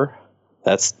remember?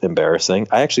 That's embarrassing.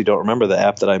 I actually don't remember the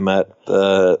app that I met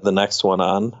the next one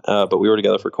on, but we were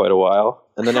together for quite a while.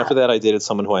 And then after that, I dated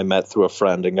someone who I met through a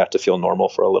friend and got to feel normal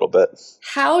for a little bit.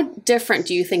 How different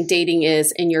do you think dating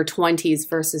is in your 20s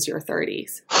versus your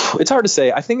 30s? It's hard to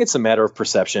say. I think it's a matter of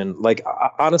perception. Like,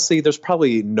 honestly, there's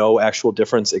probably no actual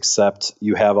difference except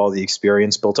you have all the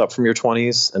experience built up from your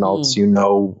 20s and also you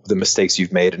know the mistakes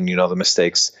you've made and you know the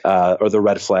mistakes or the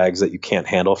red flags that you can't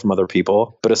handle from other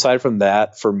people. But aside from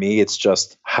that, for me, it's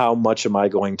just how much am I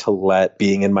going to let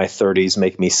being in my 30s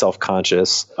make me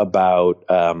self-conscious about,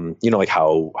 like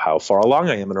how far along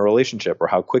I am in a relationship or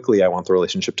how quickly I want the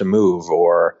relationship to move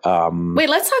or... Wait,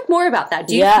 let's talk more about that.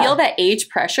 Do you feel that age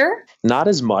pressure? Not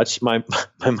as much. My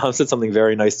mom said something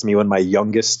very nice to me when my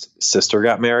youngest sister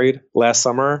got married last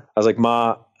summer. I was like,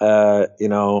 Ma,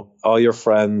 all your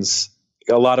friends,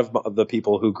 a lot of the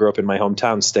people who grew up in my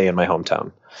hometown stay in my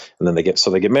hometown. And then they get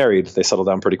married. They settle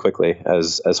down pretty quickly,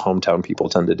 as hometown people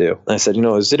tend to do. And I said,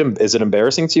 is it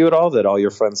embarrassing to you at all that all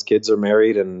your friends' kids are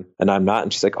married and I'm not?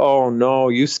 And she's like, oh no,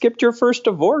 you skipped your first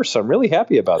divorce. I'm really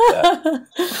happy about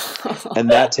that.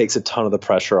 And that takes a ton of the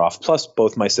pressure off. Plus,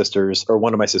 both my sisters, or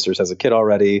one of my sisters, has a kid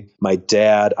already. My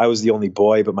dad, I was the only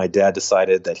boy, but my dad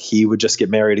decided that he would just get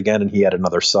married again, and he had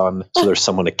another son. So there's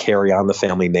someone to carry on the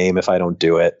family name if I don't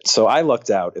do it. So I lucked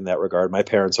out in that regard. My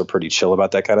parents are pretty chill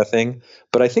about that kind of thing.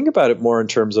 But I think about it more in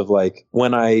terms of like,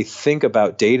 when I think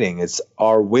about dating,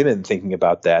 are women thinking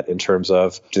about that in terms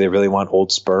of, do they really want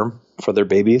old sperm for their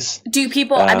babies? Do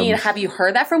people, have you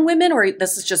heard that from women, or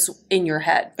this is just in your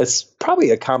head? It's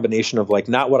probably a combination of like,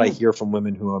 not what I hear from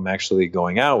women who I'm actually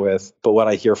going out with, but what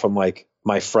I hear from like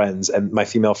my friends and my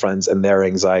female friends and their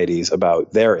anxieties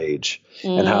about their age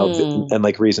and how, and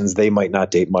like reasons they might not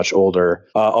date much older,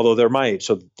 although they're my age,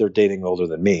 so they're dating older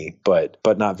than me, but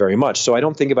not very much. So I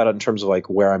don't think about it in terms of like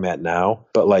where I'm at now,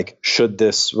 but like, should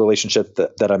this relationship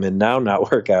that I'm in now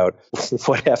not work out,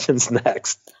 what happens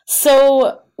next?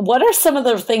 So what are some of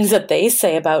the things that they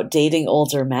say about dating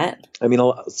older men? I mean,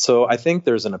 so I think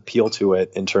there's an appeal to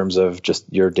it in terms of just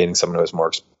you're dating someone who has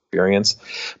more experience.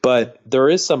 But there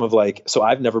is some of like, so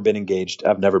I've never been engaged.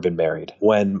 I've never been married.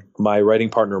 When my writing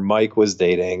partner, Mike, was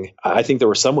dating, I think there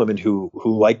were some women who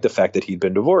liked the fact that he'd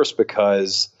been divorced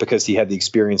because he had the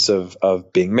experience of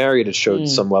being married. It showed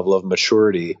some level of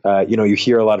maturity. You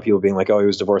hear a lot of people being like, oh, he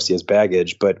was divorced, he has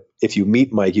baggage. But if you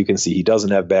meet Mike, you can see he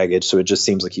doesn't have baggage. So it just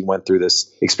seems like he went through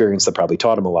this experience that probably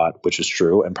taught him a lot, which is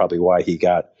true, and probably why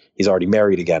he's already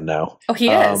married again now. Oh, he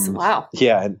is? Wow.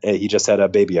 Yeah, and he just had a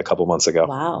baby a couple months ago.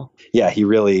 Wow. Yeah, he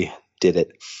really did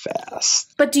it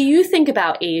fast. But do you think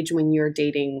about age when you're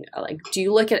dating? Like, do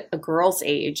you look at a girl's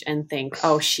age and think,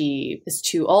 oh, she is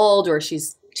too old or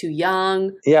she's too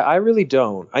young? Yeah, I really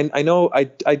don't. I know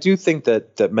I do think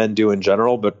that men do in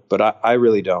general, but I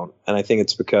really don't. And I think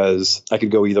it's because I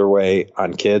could go either way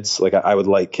on kids. Like I would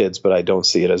like kids, but I don't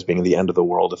see it as being the end of the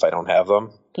world if I don't have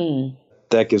them.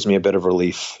 That gives me a bit of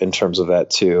relief in terms of that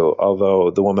too.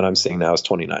 Although the woman I'm seeing now is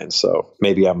 29, so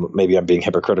maybe I'm being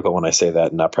hypocritical when I say that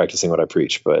and not practicing what I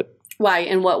preach. But why?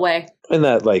 In what way? In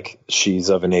that, like, she's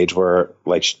of an age where,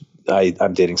 like,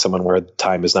 I'm dating someone where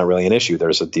time is not really an issue.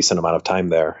 There's a decent amount of time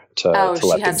there to let she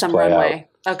has things some play runway.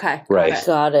 out. Okay. Right.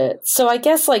 Got it. So I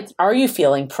guess, like, are you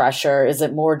feeling pressure? Is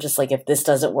it more just like, if this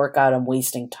doesn't work out, I'm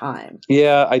wasting time?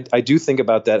 Yeah, I do think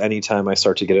about that anytime I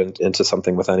start to get into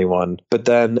something with anyone. But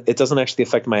then it doesn't actually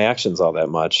affect my actions all that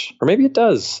much. Or maybe it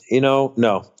does.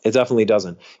 No, it definitely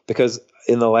doesn't. Because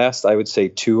in the last, I would say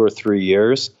 2 or 3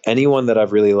 years, anyone that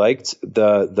I've really liked,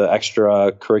 the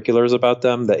extracurriculars about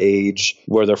them, the age,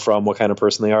 where they're from, what kind of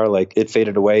person they are, like, it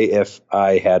faded away if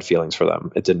I had feelings for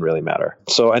them. It didn't really matter.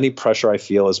 So any pressure I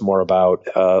feel is more about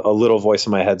a little voice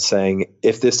in my head saying,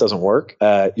 if this doesn't work,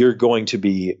 you're going to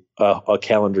be a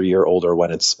calendar year older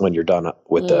when you're done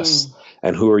with this.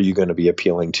 And who are you going to be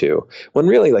appealing to? When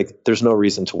really, like, there's no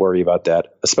reason to worry about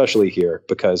that, especially here,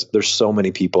 because there's so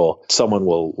many people, someone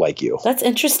will like you. That's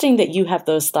interesting that you have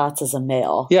those thoughts as a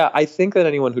male. Yeah, I think that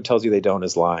anyone who tells you they don't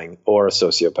is lying or a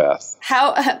sociopath.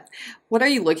 What are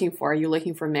you looking for? Are you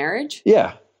looking for marriage?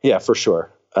 Yeah, for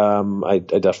sure. I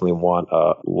definitely want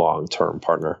a long-term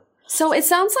partner. So it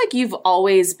sounds like you've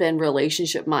always been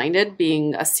relationship minded,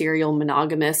 being a serial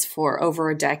monogamist for over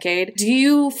a decade. Do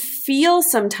you feel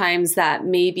sometimes that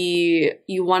maybe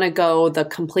you want to go the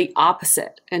complete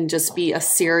opposite and just be a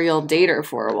serial dater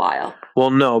for a while? Well,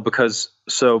 no, because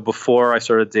so before I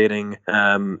started dating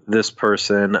this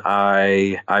person,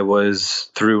 I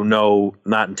was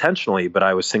not intentionally, but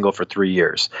I was single for 3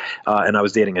 years. And I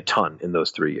was dating a ton in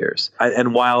those 3 years.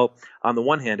 And while on the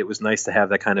one hand, it was nice to have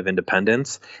that kind of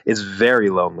independence, it's very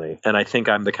lonely. And I think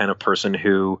I'm the kind of person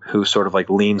who sort of like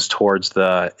leans towards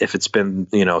if it's been,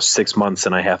 6 months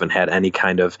and I haven't had any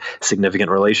kind of significant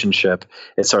relationship,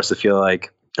 it starts to feel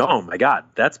like, oh my God,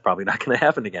 that's probably not going to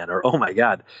happen again. Or, oh my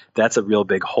God, that's a real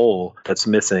big hole that's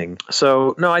missing.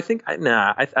 So no, I think,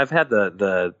 I've had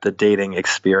the dating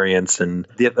experience, and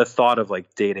the thought of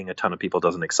like dating a ton of people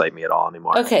doesn't excite me at all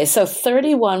anymore. Okay. So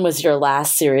 31 was your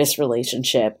last serious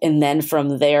relationship. And then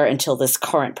from there until this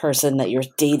current person that you're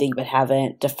dating but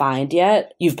haven't defined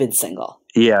yet, you've been single.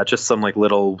 Yeah, just some like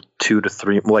little 1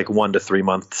 to 3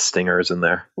 month stingers in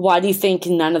there. Why do you think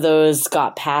none of those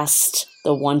got past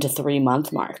the 1 to 3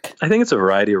 month mark? I think it's a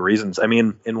variety of reasons. I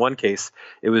mean, in one case,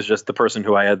 it was just the person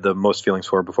who I had the most feelings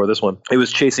for before this one. It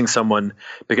was chasing someone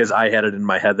because I had it in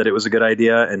my head that it was a good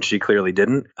idea and she clearly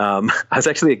didn't. I was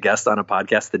actually a guest on a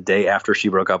podcast the day after she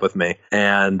broke up with me.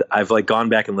 And I've like gone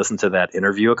back and listened to that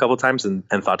interview a couple times and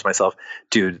thought to myself,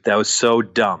 dude, that was so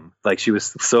dumb. Like, she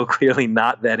was so clearly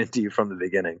not that into you from the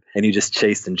beginning, and you just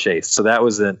chased and chased. So that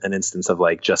was an instance of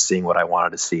like just seeing what I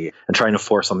wanted to see and trying to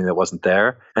force something that wasn't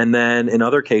there. And then in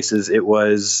other cases, it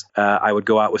was I would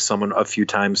go out with someone a few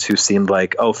times who seemed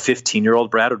like, 15-year-old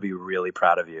Brad would be really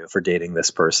proud of you for dating this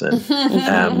person.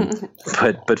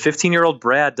 But 15-year-old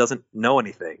Brad doesn't know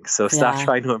anything, so stop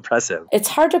trying to impress him. It's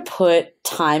hard to put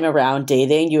time around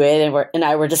dating. You and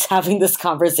I were just having this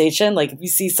conversation. Like, if you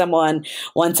see someone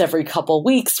once every couple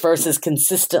weeks versus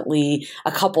consistently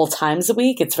a couple times a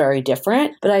week, it's very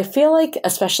different. But I feel like,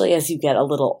 especially as you get a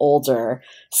little older,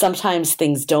 sometimes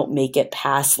things don't make it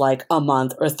past like a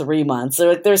month or 3 months.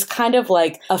 There's kind of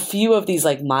like a few of these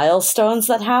like milestones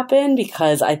that happen,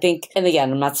 because I think, and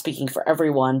again, I'm not speaking for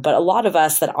everyone, but a lot of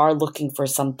us that are looking for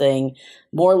something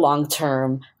more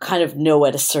long-term kind of know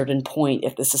at a certain point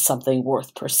if this is something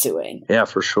worth pursuing. Yeah,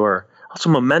 for sure. Also,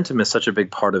 momentum is such a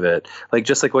big part of it. Like,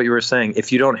 just like what you were saying,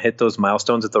 if you don't hit those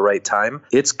milestones at the right time,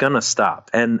 it's going to stop.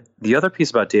 And the other piece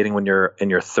about dating when you're in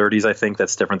your 30s, I think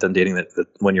that's different than dating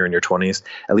when you're in your 20s,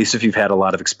 at least if you've had a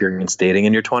lot of experience dating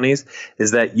in your 20s,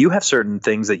 is that you have certain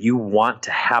things that you want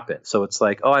to happen. So it's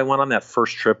like, oh, I went on that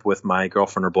first trip with my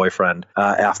girlfriend or boyfriend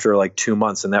after like 2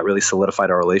 months, and that really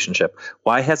solidified our relationship.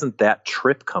 Why hasn't that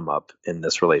trip come up in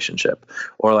this relationship?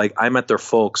 Or like, I met their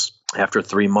folks after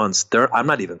 3 months. I'm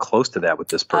not even close to that with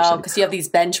this person. Oh, because you have these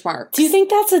benchmarks. Do you think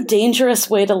that's a dangerous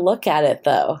way to look at it,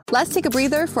 though? Let's take a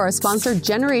breather for our sponsor,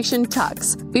 Generation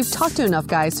Tux. We've talked to enough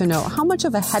guys to know how much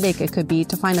of a headache it could be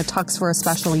to find a tux for a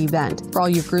special event. For all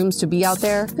you grooms to be out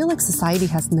there, I feel like society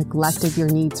has neglected your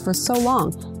needs for so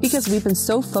long because we've been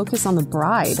so focused on the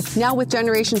bride. Now with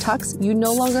Generation Tux, you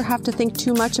no longer have to think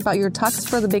too much about your tux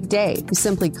for the big day. You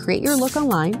simply create your look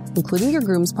online, including your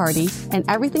groom's party, and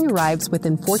everything arrives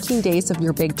within 14 days of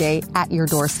your big day at your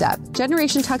doorstep.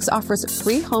 Generation Tux offers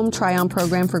free home try-on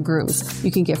program for grooms.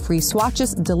 You can get free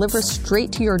swatches delivered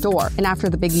straight to your door. And after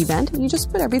the big event, you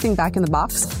just put everything back in the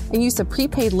box and use a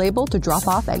prepaid label to drop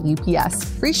off at UPS.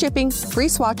 Free shipping, free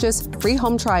swatches, free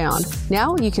home try-on.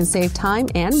 Now you can save time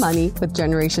and money with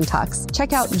Generation Tux.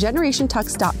 Check out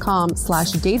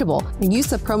generationtux.com/dateable and use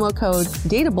the promo code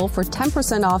dateable for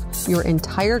 10% off your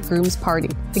entire groom's party.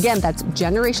 Again, that's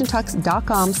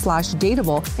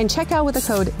generationtux.com/dateable and check out with the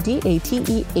code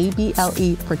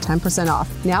DATEABLE for 10% off.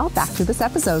 Now back to this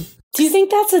episode. Do you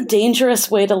think that's a dangerous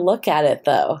way to look at it,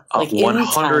 though? Like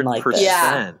 100%. Like this?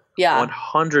 Yeah.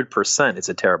 100%. It's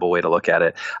a terrible way to look at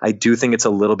it. I do think it's a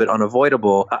little bit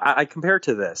unavoidable. I compare it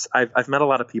to this. I've met a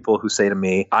lot of people who say to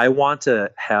me, I want to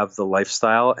have the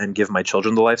lifestyle and give my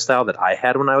children the lifestyle that I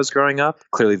had when I was growing up.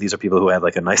 Clearly, these are people who had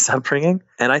like a nice upbringing.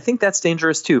 And I think that's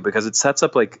dangerous too, because it sets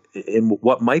up like in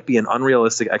what might be an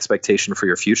unrealistic expectation for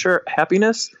your future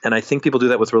happiness. And I think people do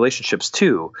that with relationships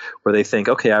too, where they think,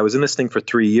 okay, I was in this thing for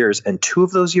 3 years and 2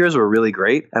 of those years were really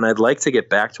great. And I'd like to get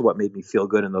back to what made me feel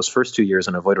good in those first 2 years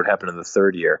and avoid what happened in the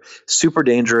 3rd year. Super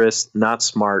dangerous, not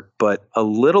smart, but a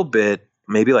little bit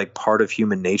maybe like part of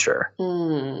human nature.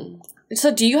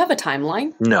 So do you have a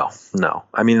timeline? No.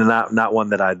 I mean, not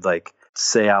one that I'd like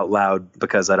say out loud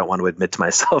because I don't want to admit to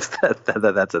myself that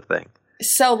that's a thing.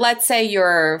 So let's say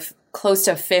you're close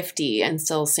to 50 and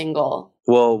still single.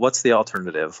 Well, what's the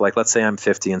alternative? Like, let's say I'm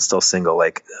 50 and still single.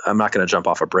 Like, I'm not going to jump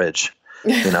off a bridge.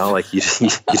 You know, like you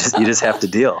just have to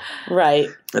deal. Right.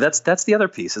 That's the other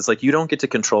piece. It's like you don't get to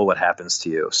control what happens to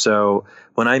you. So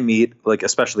when I meet, like,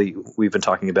 especially we've been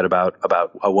talking a bit about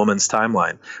a woman's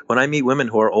timeline. When I meet women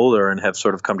who are older and have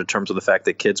sort of come to terms with the fact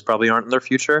that kids probably aren't in their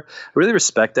future, I really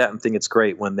respect that and think it's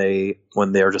great when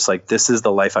they're just like, this is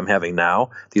the life I'm having now.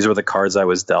 These are the cards I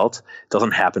was dealt. It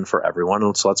doesn't happen for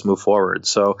everyone, so let's move forward.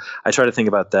 So I try to think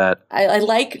about that. I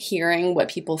like hearing what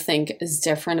people think is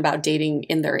different about dating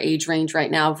in their age range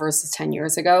right now versus 10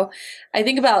 years ago. I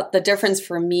think about the difference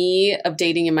for me of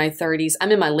dating in my 30s.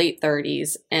 I'm in my late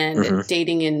 30s and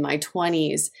dating in my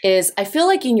 20s is I feel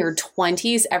like in your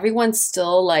 20s, everyone's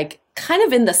still like kind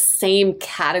of in the same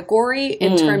category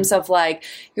in terms of like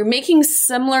you're making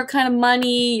similar kind of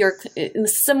money, you're in a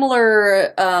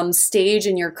similar stage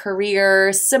in your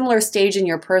career, similar stage in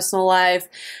your personal life.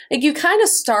 Like you kind of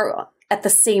start at the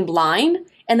same line.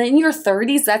 And then in your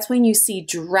 30s, that's when you see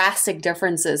drastic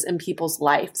differences in people's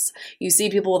lives. You see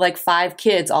people with like 5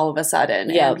 kids all of a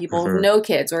sudden, and people with no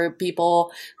kids, or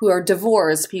people who are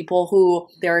divorced, people who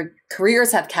their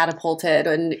careers have catapulted.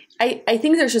 And I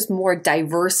think there's just more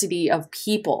diversity of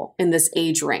people in this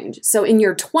age range. So in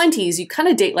your 20s, you kind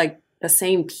of date like the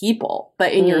same people.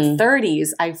 But in your 30s,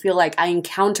 I feel like I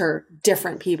encounter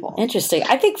different people. Interesting.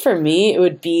 I think for me, it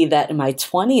would be that in my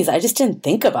 20s, I just didn't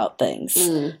think about things.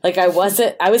 Like I was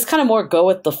kind of more go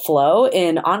with the flow.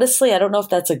 And honestly, I don't know if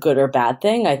that's a good or bad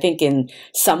thing. I think in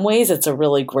some ways, it's a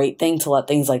really great thing to let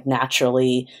things like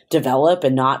naturally develop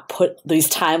and not put these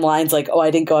timelines like, oh, I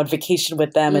didn't go on vacation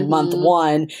with them in month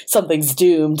 1, something's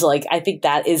doomed. Like, I think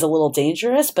that is a little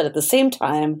dangerous. But at the same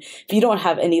time, if you don't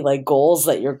have any like goals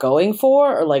that you're going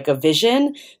for or like a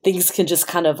vision, things can just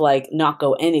kind of like not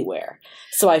go anywhere.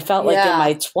 So I felt like in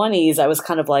my 20s, I was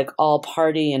kind of like all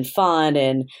party and fun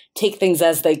and take things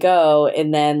as they go.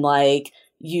 And then like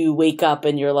you wake up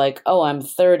and you're like, oh, I'm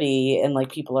 30 and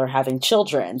like people are having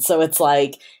children. So it's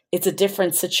like, it's a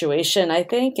different situation, I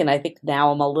think. And I think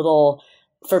now I'm a little,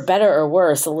 for better or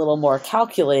worse, a little more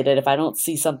calculated. If I don't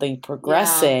see something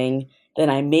progressing then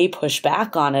I may push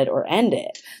back on it or end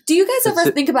it. Do you guys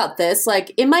ever think about this?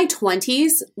 Like in my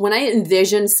 20s, when I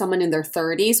envisioned someone in their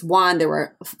 30s, one, they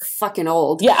were fucking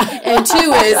old. Yeah. And two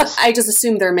is I just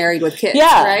assumed they're married with kids.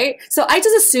 Yeah. Right? So I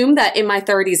just assumed that in my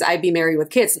 30s, I'd be married with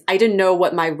kids. I didn't know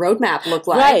what my roadmap looked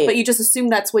like, Right. but you just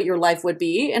assumed that's what your life would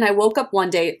be. And I woke up one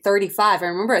day at 35. I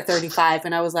remember at 35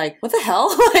 and I was like, what the hell?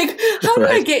 Like, how did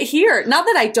I get here? Not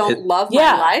that I don't love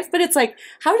my life, but it's like,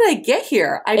 how did I get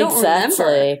here? I don't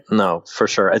remember. No, for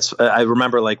sure. I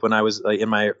remember like when I was like in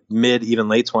my mid, even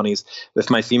late 20s, if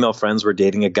my female friends were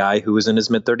dating a guy who was in his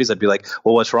mid 30s, I'd be like,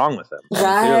 well, what's wrong with him?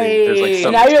 Right. There's like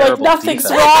some now you're like, nothing's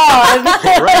wrong.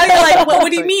 Right. You're like,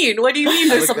 what do you mean? What do you mean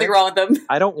there's something wrong with them?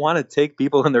 I don't want to take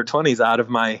people in their 20s out of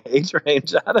my age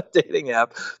range, out of dating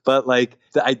app. But like,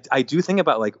 I do think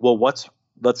about like, well,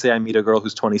 let's say I meet a girl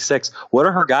who's 26. What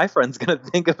are her guy friends going to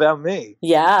think about me?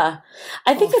 Yeah.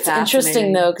 I think it's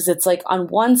interesting though, because it's like on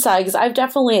one side, because I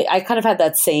kind of had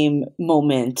that same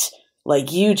moment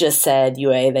like you just said,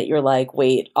 Yue, that you're like,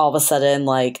 wait, all of a sudden,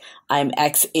 like, I'm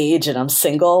X age and I'm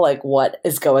single. Like, what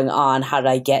is going on? How did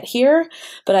I get here?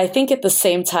 But I think at the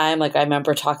same time, like, I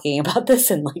remember talking about this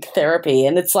in like therapy.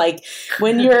 And it's like,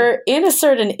 when you're in a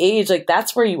certain age, like,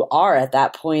 that's where you are at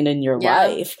that point in your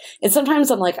life. And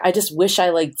sometimes I'm like, I just wish I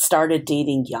like started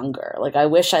dating younger. Like, I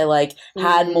wish I like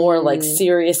had more like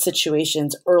serious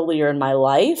situations earlier in my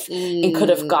life and could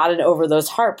have gotten over those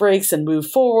heartbreaks and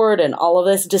moved forward and all of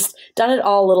this, just done it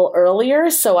all a little earlier.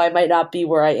 So I might not be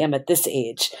where I am at this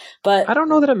age. But I don't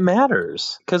know that it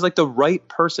matters, because like the right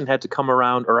person had to come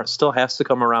around, or still has to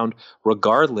come around,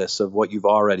 regardless of what you've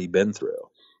already been through.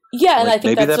 Yeah, and like, I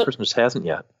think maybe that person just hasn't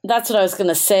yet. That's what I was going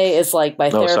to say. Is like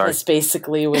my therapist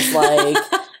basically was like,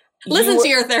 listen to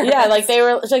your therapist. Yeah, like they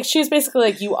were like, she was basically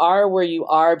like, you are where you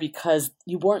are because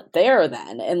you weren't there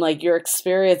then, and like your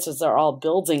experiences are all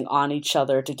building on each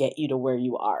other to get you to where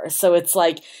you are. So it's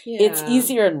like it's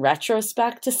easier in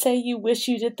retrospect to say you wish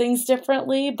you did things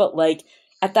differently, but like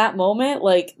at that moment,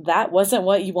 like, that wasn't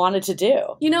what you wanted to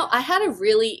do. You know, I had a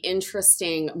really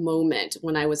interesting moment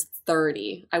when I was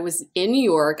 30. I was in New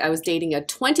York. I was dating a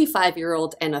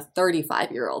 25-year-old and a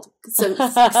 35-year-old. So,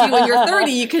 see, when you're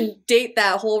 30, you can date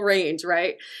that whole range,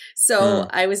 right? So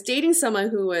I was dating someone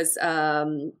who was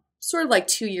sort of like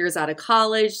 2 years out of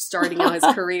college, starting out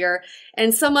his career,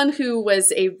 and someone who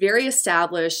was a very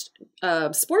established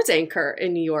sports anchor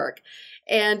in New York.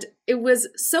 And it was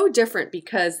so different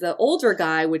because the older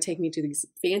guy would take me to these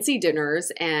fancy dinners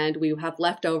and we would have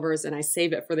leftovers, and I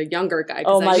save it for the younger guy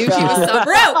because I knew he was so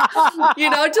broke. You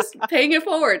know, just paying it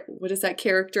forward. What is that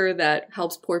character that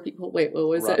helps poor people? Wait, what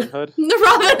was Robin it? Hood?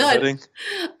 Robin Hood.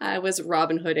 I was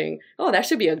Robin Hooding. Oh, that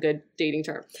should be a good dating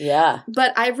term. Yeah.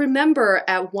 But I remember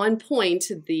at one point,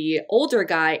 the older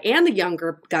guy and the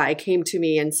younger guy came to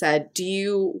me and said, do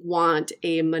you want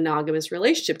a monogamous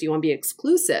relationship? Do you want to be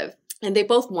exclusive? And they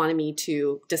both wanted me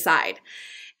to decide.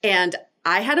 And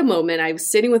I had a moment, I was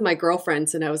sitting with my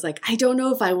girlfriends and I was like, I don't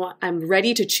know if I'm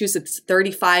ready to choose a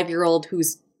 35-year-old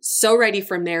who's so ready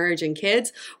for marriage and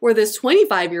kids, or this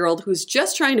 25-year-old who's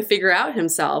just trying to figure out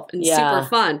himself and super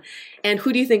fun. And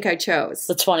who do you think I chose?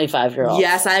 The 25-year-old.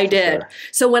 Yes, I did. Sure.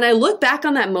 So when I look back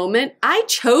on that moment, I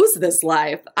chose this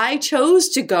life. I chose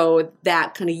to go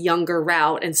that kind of younger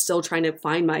route and still trying to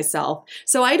find myself.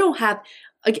 So I don't have...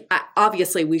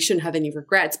 obviously, we shouldn't have any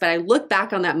regrets, but I look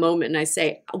back on that moment and I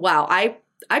say, wow,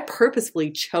 I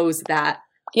purposefully chose that.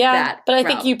 Yeah, but I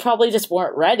think you probably just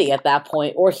weren't ready at that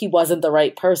point, or he wasn't the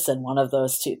right person, one of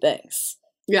those two things.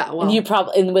 Yeah, well. And you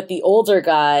probably, and with the older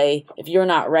guy, if you're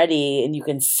not ready and you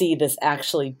can see this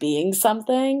actually being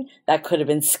something, that could have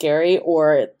been scary.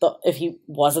 Or if he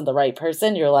wasn't the right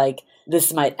person, you're like,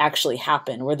 this might actually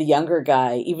happen. Where the younger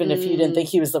guy, even if you didn't think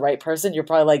he was the right person, you're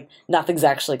probably like, nothing's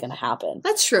actually going to happen.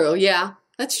 That's true. Yeah,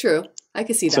 that's true. I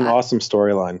can see it's that. It's an awesome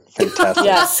storyline. Fantastic.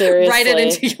 Yeah, seriously. Write it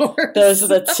into yours. Those are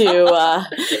the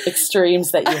two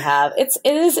extremes that you have. It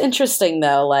is interesting,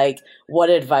 though, like what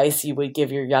advice you would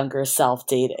give your younger self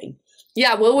dating.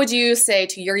 Yeah, what would you say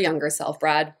to your younger self,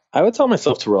 Brad? I would tell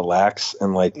myself to relax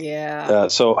and like,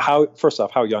 so first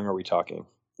off, how young are we talking?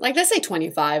 Like, let's say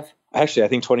 25. Actually, I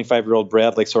think 25-year-old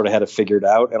Brad like sort of had it figured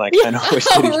out, and I kind of wish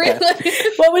that he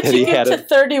really? What would you give to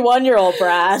 31-year-old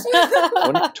Brad?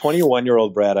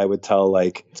 21-year-old Brad, I would tell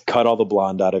like, cut all the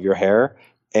blonde out of your hair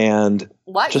and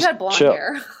what? You had blonde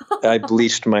hair? I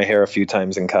bleached my hair a few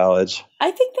times in college.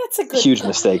 I think that's a good huge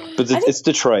mistake, but it's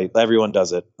Detroit. Everyone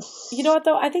does it. You know what,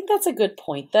 though? I think that's a good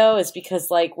point, though, is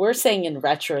because, like, we're saying in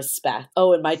retrospect,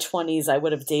 oh, in my 20s, I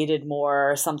would have dated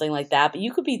more or something like that. But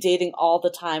you could be dating all the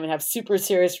time and have super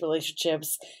serious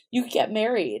relationships. You could get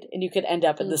married and you could end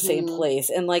up in the same place.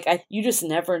 And, like, you just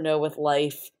never know with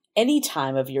life any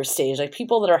time of your stage. Like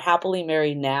people that are happily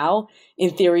married now,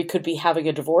 in theory, could be having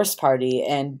a divorce party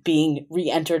and being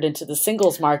re-entered into the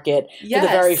singles market for the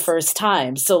very first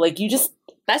time. So like you just...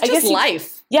 That's just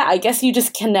life. Yeah, I guess you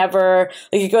just can never,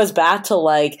 like, it goes back to,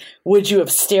 like, would you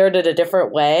have stared at a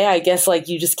different way? I guess, like,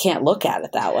 you just can't look at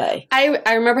it that way.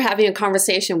 I remember having a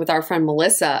conversation with our friend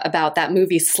Melissa about that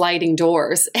movie Sliding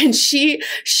Doors. And she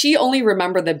only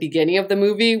remembered the beginning of the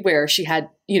movie where she had,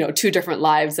 two different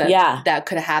lives that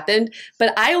could have happened.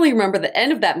 But I only remember the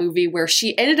end of that movie where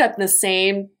she ended up in the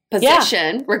same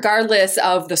position regardless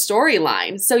of the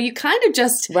storyline. So you kind of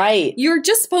just, you're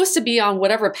just supposed to be on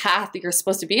whatever path that you're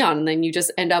supposed to be on, and then you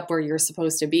just end up where you're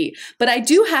supposed to be. But I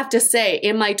do have to say,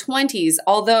 in my 20s,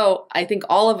 although I think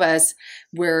all of us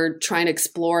were trying to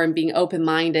explore and being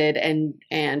open-minded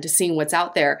and seeing what's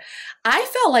out there, I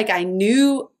felt like I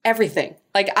knew everything.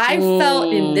 Like I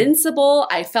felt invincible.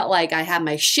 I felt like I had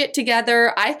my shit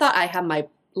together. I thought I had my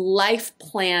life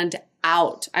planned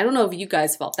out. I don't know if you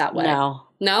guys felt that way.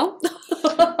 No?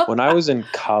 When I was in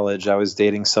college, I was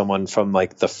dating someone from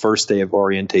like the first day of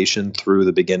orientation through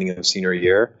the beginning of senior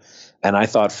year. And I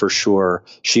thought for sure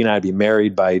she and I'd be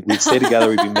married we'd stay together,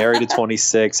 we'd be married at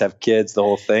 26, have kids, the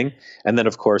whole thing. And then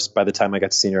of course, by the time I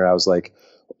got to senior, I was like,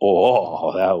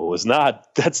 oh,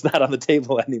 that's not on the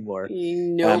table anymore.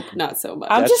 Nope, not so much.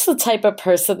 I'm just the type of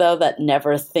person though that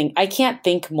I can't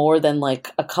think more than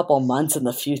like a couple months in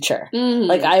the future. Mm-hmm.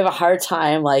 Like I have a hard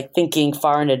time like thinking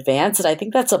far in advance, and I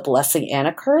think that's a blessing and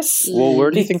a curse. Well, where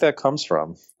do you think that comes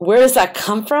from? Where does that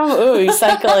come from? Ooh, you're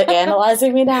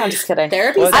psychoanalyzing me now. I'm just kidding.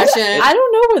 Therapy session. I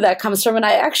don't know where that comes from. And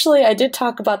I did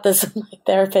talk about this with my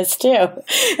therapist too.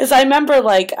 Is I remember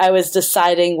like I was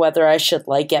deciding whether I should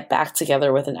like get back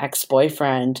together with an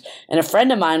ex-boyfriend. And a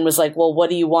friend of mine was like, well, what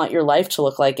do you want your life to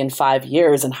look like in 5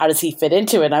 years? And how does he fit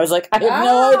into it? And I was like, I have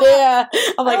no idea.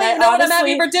 I'm like, I know what I'm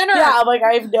having for dinner. Yeah, I'm like,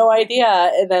 I have no idea.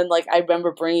 And then like I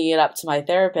remember bringing it up to my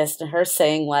therapist and her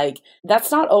saying like, that's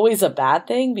not always a bad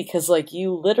thing, because like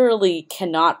you literally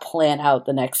cannot plan out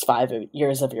the next 5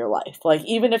 years of your life. Like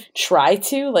even if you try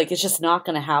to, like it's just not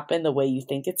going to happen the way you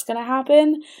think it's going to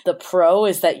happen. The pro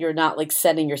is that you're not like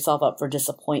setting yourself up for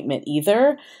disappointment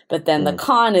either. But then the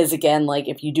con is, again, like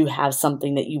if you do have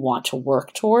something that you want to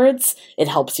work towards, it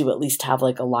helps you at least have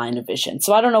like a line of vision.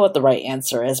 So I don't know what the right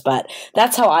answer is, but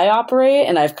that's how I operate.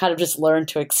 And I've kind of just learned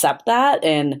to accept that.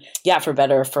 And yeah, for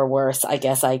better or for worse, I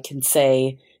guess I can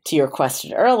say to your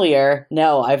question earlier,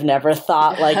 no, I've never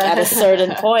thought like at a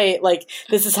certain point, like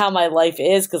this is how my life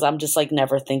is, because I'm just like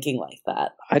never thinking like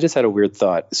that. I just had a weird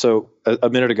thought. So a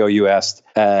minute ago you asked,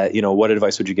 what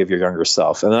advice would you give your younger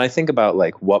self? And then I think about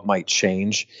like what might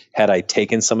change had I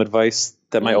taken some advice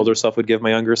that my older self would give my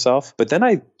younger self. But then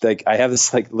I have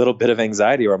this like little bit of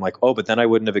anxiety where I'm like, oh, but then I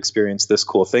wouldn't have experienced this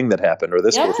cool thing that happened or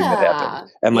this cool thing that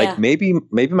happened. And like maybe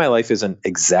my life isn't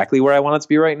exactly where I want it to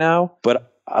be right now, but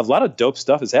a lot of dope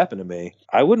stuff has happened to me.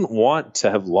 I wouldn't want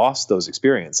to have lost those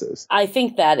experiences. I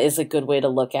think that is a good way to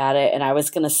look at it. And I was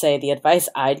going to say the advice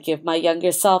I'd give my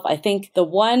younger self, I think the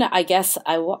one, I guess,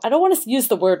 I don't want to use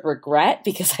the word regret,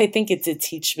 because I think it did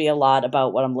teach me a lot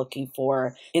about what I'm looking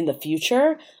for in the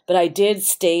future. But I did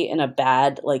stay in a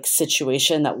bad like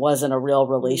situation that wasn't a real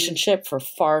relationship for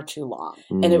far too long.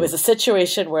 And it was a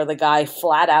situation where the guy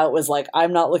flat out was like,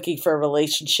 I'm not looking for a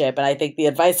relationship. And I think the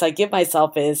advice I give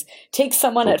myself is take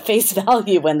someone at face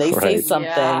value when they say something.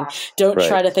 Yeah. Don't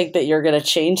try to think that you're going to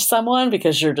change someone,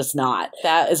 because you're just not.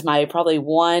 That is my probably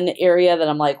one area that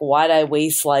I'm like, why'd I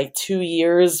waste like 2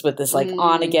 years with this like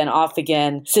on again, off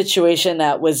again situation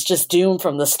that was just doomed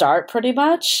from the start pretty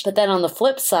much. But then on the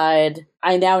flip side,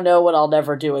 I now know what I'll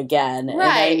never do again. Right. And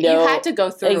I know, you had to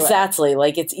go through exactly.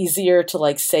 Like it's easier to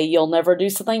like say you'll never do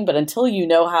something, but until you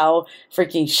know how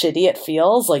freaking shitty it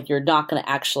feels, like you're not going to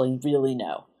actually really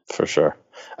know. For sure.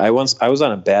 I was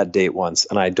on a bad date once,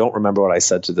 and I don't remember what I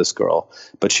said to this girl,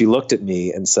 but she looked at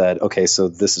me and said, okay, so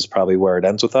this is probably where it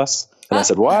ends with us. And I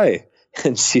said, why?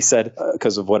 And she said,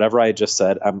 because of whatever I just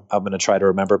said, I'm going to try to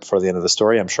remember it before the end of the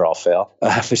story. I'm sure I'll fail.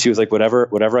 But she was like,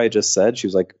 whatever I just said, she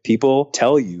was like, people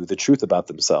tell you the truth about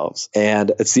themselves.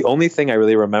 And it's the only thing I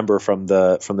really remember from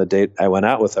the date I went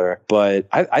out with her. But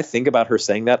I think about her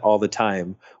saying that all the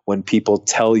time. When people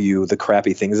tell you the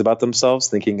crappy things about themselves,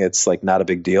 thinking it's like not a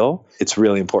big deal, it's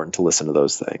really important to listen to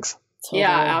those things. Totally.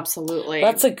 Yeah, absolutely.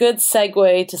 That's a good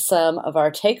segue to some of our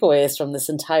takeaways from this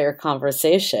entire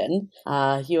conversation.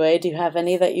 Yue, do you have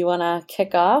any that you want to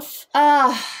kick off?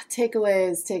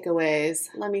 Takeaways.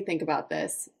 Let me think about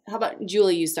this. How about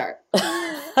Julie, you start. We're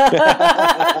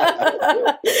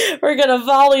going to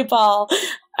volleyball.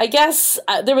 I guess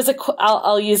there was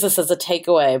I'll use this as a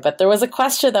takeaway, but there was a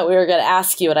question that we were going to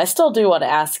ask you, and I still do want to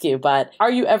ask you, but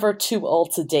are you ever too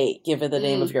old to date, given the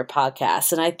name of your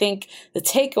podcast? And I think the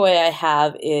takeaway I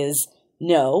have is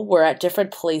no, we're at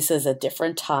different places at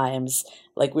different times.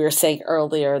 Like we were saying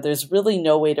earlier, there's really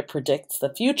no way to predict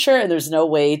the future, and there's no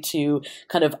way to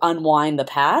kind of unwind the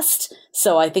past.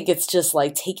 So I think it's just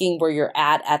like taking where you're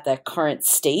at that current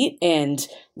state and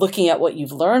looking at what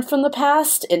you've learned from the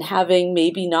past and having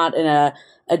maybe not an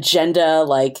agenda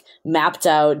like mapped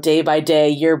out day by day,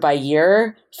 year by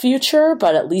year future,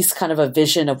 but at least kind of a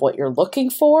vision of what you're looking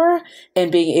for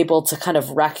and being able to kind of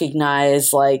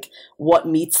recognize like what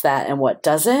meets that and what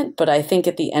doesn't. But I think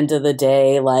at the end of the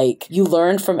day, like you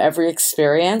learn from every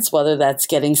experience, whether that's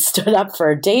getting stood up for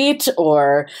a date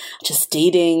or just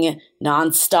dating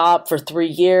nonstop for 3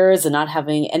 years and not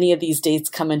having any of these dates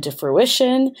come into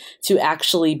fruition, to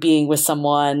actually being with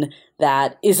someone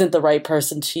that isn't the right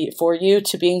person for you,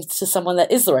 to being to someone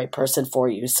that is the right person for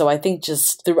you. So I think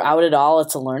just throughout it all,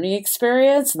 it's a learning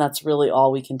experience, and that's really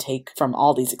all we can take from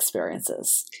all these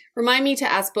experiences. Remind me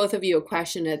to ask both of you a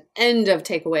question at the end of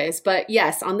takeaways. But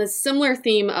yes, on the similar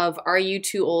theme of are you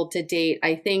too old to date,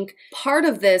 I think part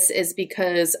of this is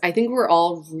because I think we're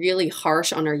all really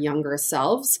harsh on our younger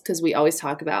selves, because we always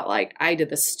talk about like, I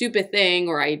did the stupid thing,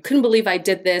 or I couldn't believe I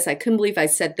did this. I couldn't believe I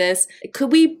said this.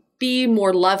 Could we be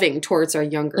more loving towards our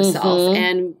younger self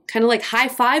and kind of like high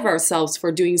five ourselves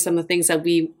for doing some of the things that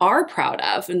we are proud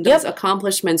of and those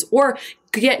accomplishments, or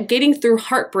getting through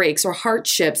heartbreaks or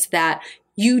hardships that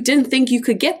you didn't think you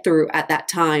could get through at that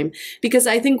time? Because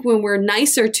I think when we're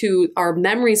nicer to our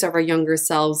memories of our younger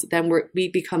selves, then we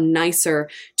become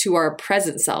nicer to our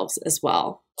present selves as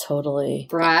well. Totally.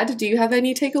 Brad, do you have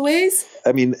any takeaways?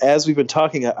 I mean, as we've been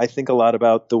talking, I think a lot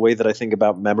about the way that I think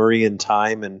about memory and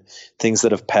time and things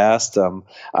that have passed.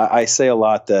 I say a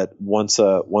lot that once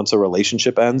a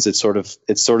relationship ends, it sort of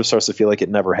starts to feel like it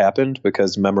never happened,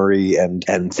 because memory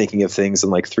and thinking of things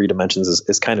in like 3 dimensions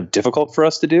is kind of difficult for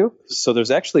us to do. So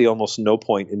there's actually almost no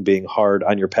point in being hard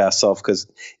on your past self, because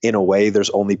in a way there's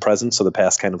only present. So the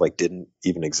past kind of like didn't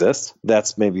even exist.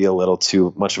 That's maybe a little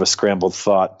too much of a scrambled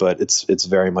thought, but it's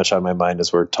very much on my mind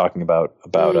as we're talking about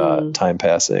time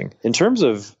passing. In terms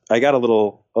of, I got a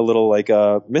little like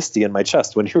misty in my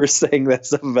chest when you were saying that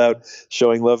stuff about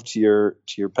showing love to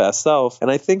your past self.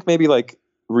 And I think maybe like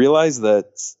realize that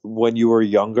when you were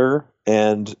younger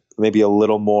and maybe a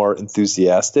little more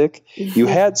enthusiastic, you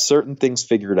had certain things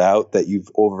figured out that you've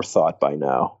overthought by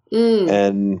now.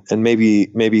 And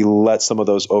maybe let some of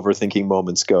those overthinking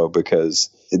moments go, because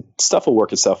stuff will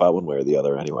work itself out one way or the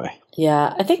other anyway.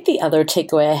 Yeah, I think the other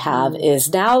takeaway I have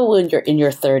is now when you're in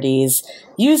your 30s,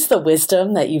 use the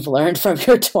wisdom that you've learned from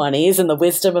your 20s and the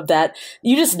wisdom of that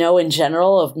you just know in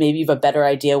general, of maybe you have a better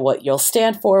idea what you'll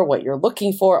stand for, what you're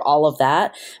looking for, all of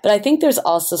that. But I think there's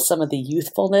also some of the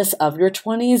youthfulness of your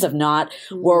 20s of not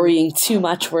worrying too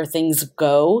much where things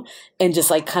go and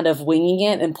just like kind of winging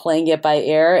it and playing it by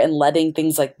ear and letting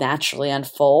things like naturally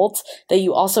unfold, that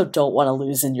you also don't want to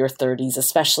lose in your 30s,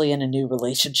 especially in a new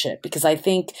relationship. Because I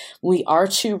think we are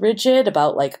too rigid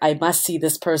about like, I must see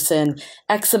this person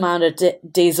X amount of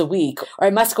days a week, or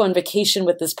I must go on vacation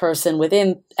with this person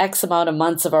within X amount of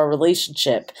months of our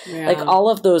relationship. Yeah. Like all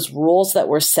of those rules that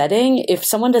we're setting, if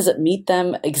someone doesn't meet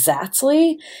them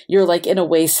exactly, you're like in a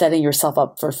way setting yourself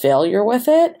up for failure with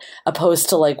it, opposed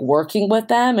to like working with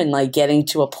them and like getting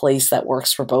to a place that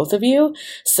works for both of you.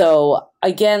 So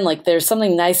again, like there's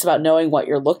something nice about knowing what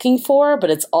you're looking for, but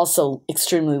it's also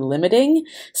extremely limiting.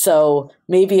 So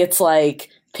maybe it's like,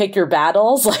 pick your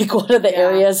battles. Like what are the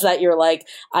areas that you're like,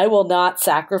 I will not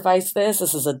sacrifice this.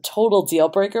 This is a total deal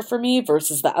breaker for me,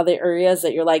 versus the other areas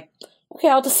that you're like, okay,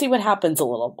 I'll just see what happens a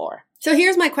little more. So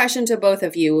here's my question to both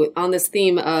of you on this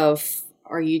theme of,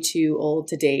 are you too old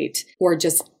to date, or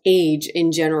just age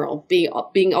in general,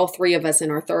 being all 3 of us in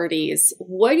our 30s.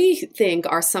 What do you think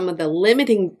are some of the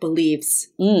limiting beliefs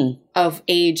of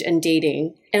age and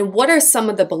dating? And what are some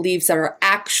of the beliefs that are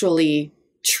actually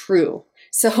true?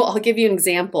 So I'll give you an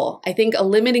example. I think a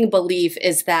limiting belief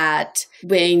is that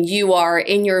when you are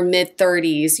in your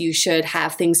mid-30s, you should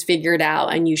have things figured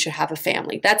out and you should have a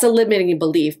family. That's a limiting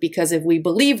belief, because if we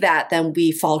believe that, then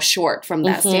we fall short from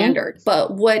that standard.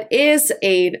 But what is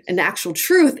an actual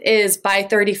truth is by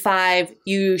 35,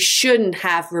 you shouldn't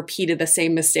have repeated the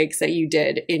same mistakes that you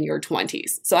did in your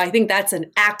 20s. So I think that's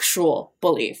an actual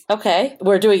belief. Okay.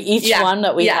 We're doing each one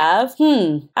that we have.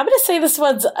 I'm going to say this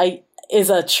one's is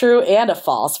a true and a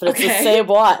false, but it's the same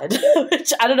one.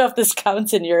 Which I don't know if this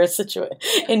counts in your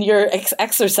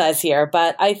exercise here,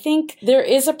 but I think there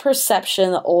is a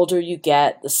perception the older you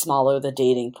get, the smaller the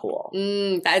dating pool.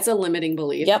 That's a limiting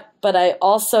belief. Yep, but I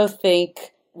also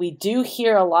think we do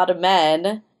hear a lot of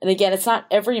men, and again, it's not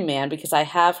every man, because I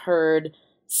have heard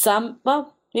some,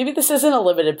 well, maybe this isn't a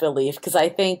limited belief, because I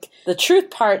think the truth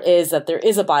part is that there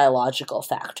is a biological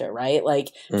factor, right?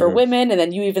 Like for women, and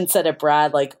then you even said it,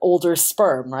 Brad, like older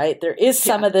sperm, right? There is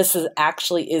some of this that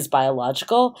actually is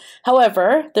biological.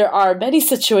 However, there are many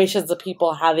situations of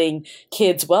people having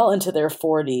kids well into their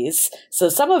 40s. So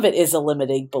some of it is a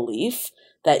limiting belief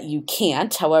that you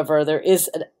can't. However, there is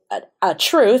a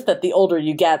truth that the older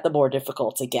you get, the more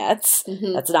difficult it gets.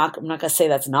 I'm not going to say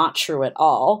that's not true at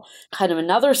all. Kind of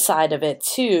another side of it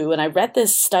too, and I read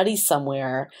this study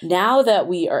somewhere, now that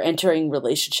we are entering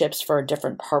relationships for a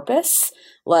different purpose,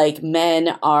 like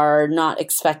men are not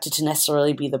expected to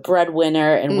necessarily be the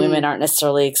breadwinner, and women aren't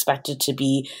necessarily expected to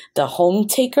be the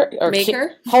homemaker or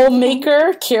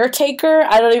homemaker, caretaker.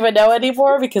 I don't even know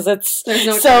anymore because it's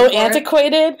so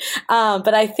antiquated.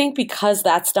 But I think because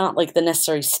that's not like the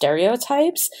necessary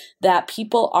stereotypes, that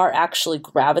people are actually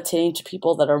gravitating to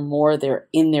people that are more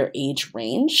in their age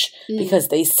range, because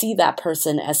they see that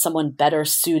person as someone better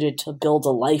suited to build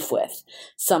a life with,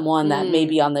 someone that may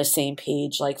be on the same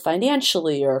page, like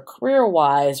financially or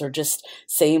career-wise, or just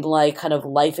same like kind of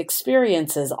life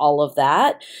experiences, all of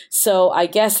that. So I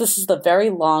guess this is the very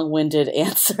long-winded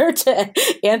answer to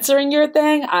answering your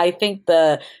thing. I think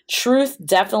the truth,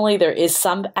 definitely there is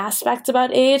some aspect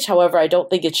about age. However, I don't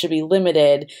think it should be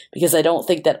limited, because I don't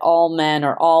think that all men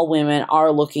or all women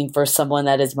are looking for someone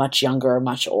that is much younger or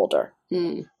much older.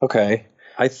 Okay.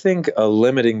 I think a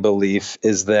limiting belief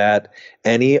is that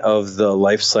any of the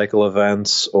life cycle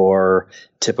events or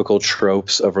typical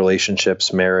tropes of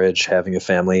relationships, marriage, having a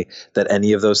family, that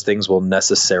any of those things will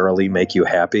necessarily make you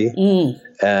happy.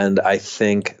 And I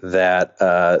think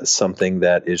that something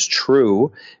that is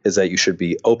true is that you should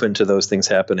be open to those things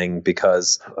happening,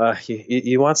 because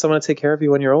you want someone to take care of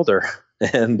you when you're older.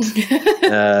 And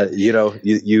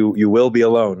you will be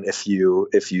alone if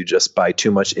you just buy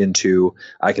too much into,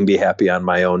 I can be happy on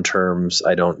my own terms,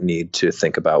 I don't need to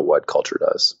think about what culture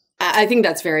does. I think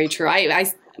that's very true.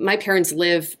 My parents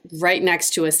live right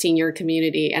next to a senior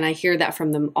community, and I hear that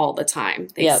from them all the time.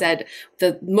 They said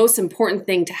the most important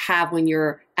thing to have when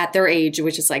you're at their age,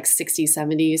 which is like 60s,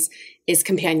 70s, is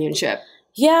companionship.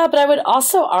 Yeah, but I would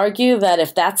also argue that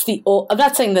if that's I'm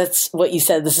not saying that's what you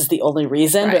said, this is the only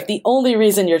reason, but if the only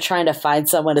reason you're trying to find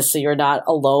someone is so you're not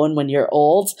alone when you're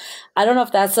old, I don't know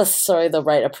if that's necessarily the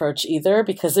right approach either,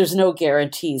 because there's no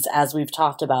guarantees, as we've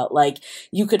talked about. Like,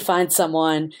 you could find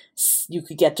someone, you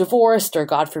could get divorced, or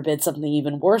God forbid something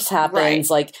even worse happens.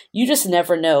 Like, you just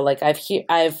never know. Like,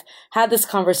 I've had this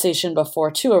conversation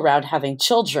before too around having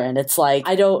children. It's like,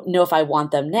 I don't know if I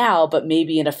want them now, but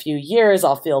maybe in a few years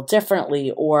I'll feel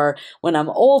differently. Or when I'm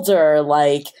older,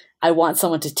 like, I want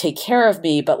someone to take care of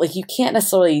me, but like, you can't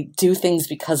necessarily do things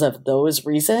because of those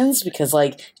reasons, because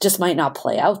like, it just might not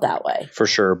play out that way. For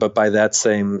sure. But by that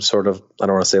same sort of, I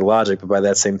don't want to say logic, but by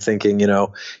that same thinking,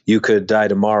 you could die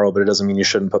tomorrow, but it doesn't mean you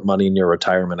shouldn't put money in your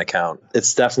retirement account.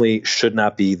 It's definitely should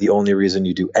not be the only reason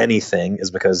you do anything is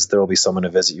because there will be someone to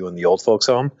visit you in the old folks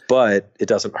home. But it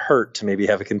doesn't hurt to maybe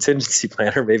have a contingency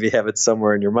plan, or maybe have it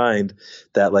somewhere in your mind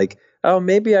that like, oh,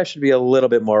 maybe I should be a little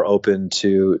bit more open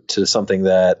to something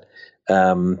that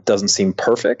doesn't seem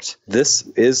perfect. This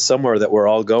is somewhere that we're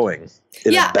all going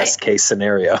in a best case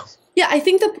scenario. Yeah, I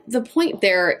think the point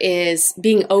there is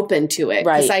being open to it.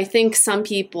 Because I think some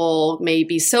people may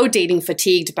be so dating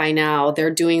fatigued by now. They're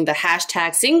doing the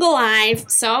hashtag single life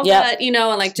so good, and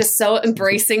like just so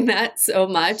embracing that so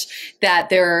much that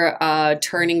they're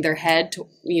turning their head to,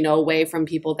 away from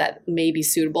people that may be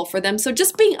suitable for them. So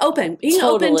just being open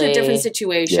to different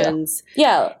situations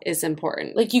is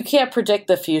important. Like, you can't predict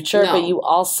the future, but you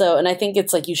also, and I think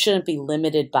it's like, you shouldn't be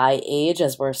limited by age,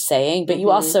 as we're saying, but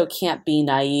you also can't be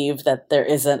naive that there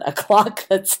isn't a clock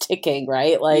that's ticking,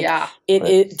 right? Like,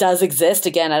 it does exist.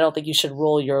 Again, I don't think you should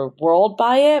rule your world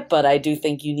by it, but I do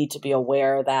think you need to be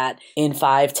aware that in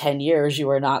 5-10 years, you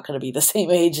are not going to be the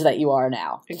same age that you are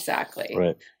now. Exactly.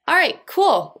 Right. All right,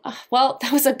 cool. Well,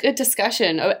 that was a good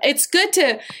discussion. It's good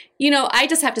to, I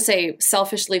just have to say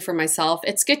selfishly for myself,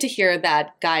 it's good to hear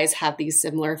that guys have these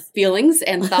similar feelings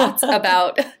and thoughts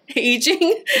about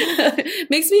aging.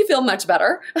 Makes me feel much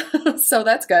better. So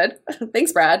that's good.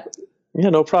 Thanks, Brad. Yeah,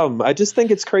 no problem. I just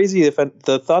think it's crazy if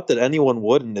the thought that anyone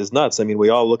wouldn't is nuts. I mean, we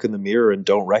all look in the mirror and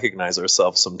don't recognize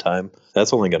ourselves sometime.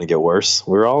 That's only going to get worse.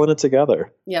 We're all in it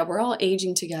together. Yeah, we're all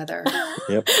aging together.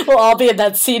 Yep. We'll all be in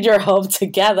that senior home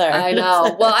together. I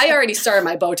know. Well, I already started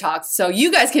my Botox, so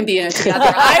you guys can be in it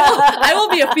together. I will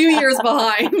be a few years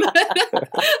behind.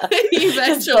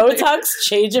 Does Botox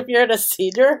change if you're in a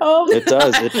senior home? It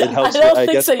does. It helps. I don't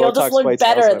think guess so. You'll just look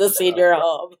better in the senior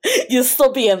home. home. You'll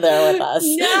still be in there with us.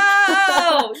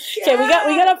 No. Okay, we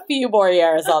got a few more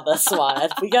years on this one.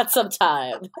 We got some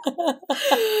time.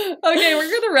 Okay,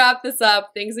 we're gonna wrap this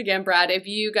up. Thanks again, Brad. If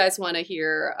you guys want to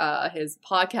hear his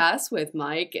podcast with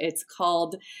Mike, it's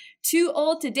called Too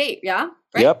Old to Date. Yeah.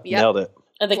 Right? Yep. Nailed it.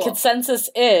 And the consensus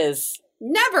is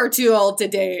never too old to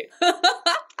date.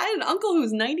 I had an uncle who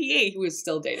was 98 who was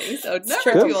still dating, so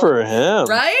never good too old. for him,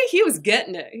 right? He was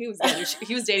getting it. He was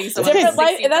dating someone. Different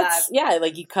life. That's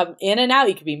like you come in and out.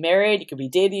 You could be married. You could be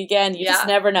dating again. You just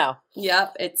never know.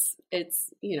 Yep. It's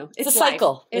it's a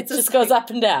cycle. It just goes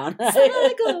up and down. Right?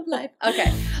 Cycle of life.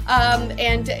 Okay.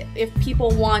 And if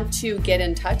people want to get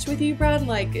in touch with you, Brad,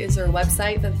 like, is there a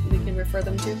website that we can refer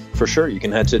them to? For sure. You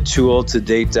can head to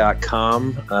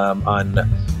tooOldToDate.com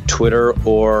on Twitter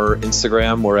or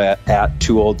Instagram. We're at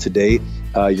tooOldToDate.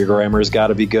 Your grammar's got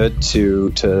to be good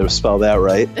to spell that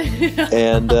right.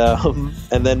 And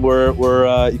then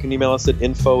we're you can email us at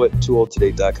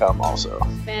info@tooOldToDate.com also.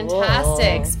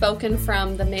 Fantastic. Whoa. Spoken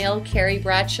from the male Carrie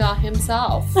Bradshaw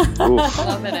himself. Oof,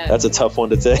 loving it. That's a tough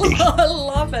one to take.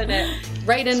 Loving it.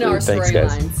 Right into our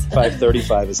storylines.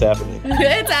 5:35 is happening.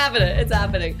 It's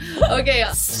happening. Okay.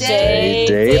 Stay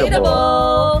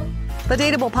dateable. The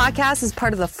Dateable Podcast is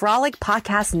part of the Frolic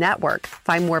Podcast Network.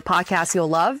 Find more podcasts you'll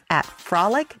love at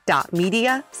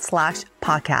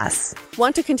frolic.media/podcasts.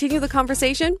 Want to continue the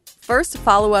conversation? First,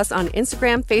 follow us on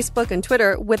Instagram, Facebook, and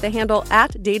Twitter with the handle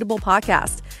 @Dateable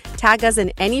Podcast. Tag us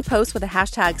in any post with the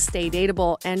hashtag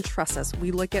 #StayDateable, and trust us,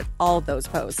 we look at all of those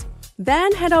posts.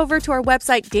 Then head over to our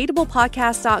website,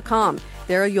 dateablepodcast.com.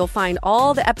 There you'll find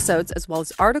all the episodes as well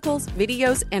as articles,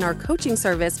 videos, and our coaching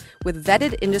service with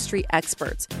vetted industry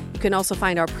experts. You can also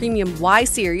find our premium Why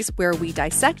series where we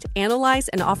dissect, analyze,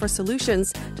 and offer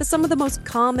solutions to some of the most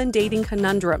common dating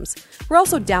conundrums. We're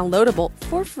also downloadable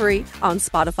for free on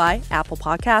Spotify, Apple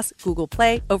Podcasts, Google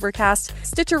Play, Overcast,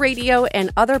 Stitcher Radio,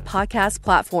 and other podcast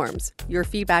platforms. Your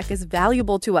feedback is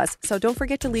valuable to us, so don't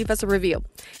forget to leave us a review.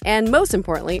 And most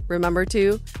importantly, remember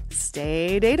to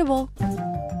stay dateable.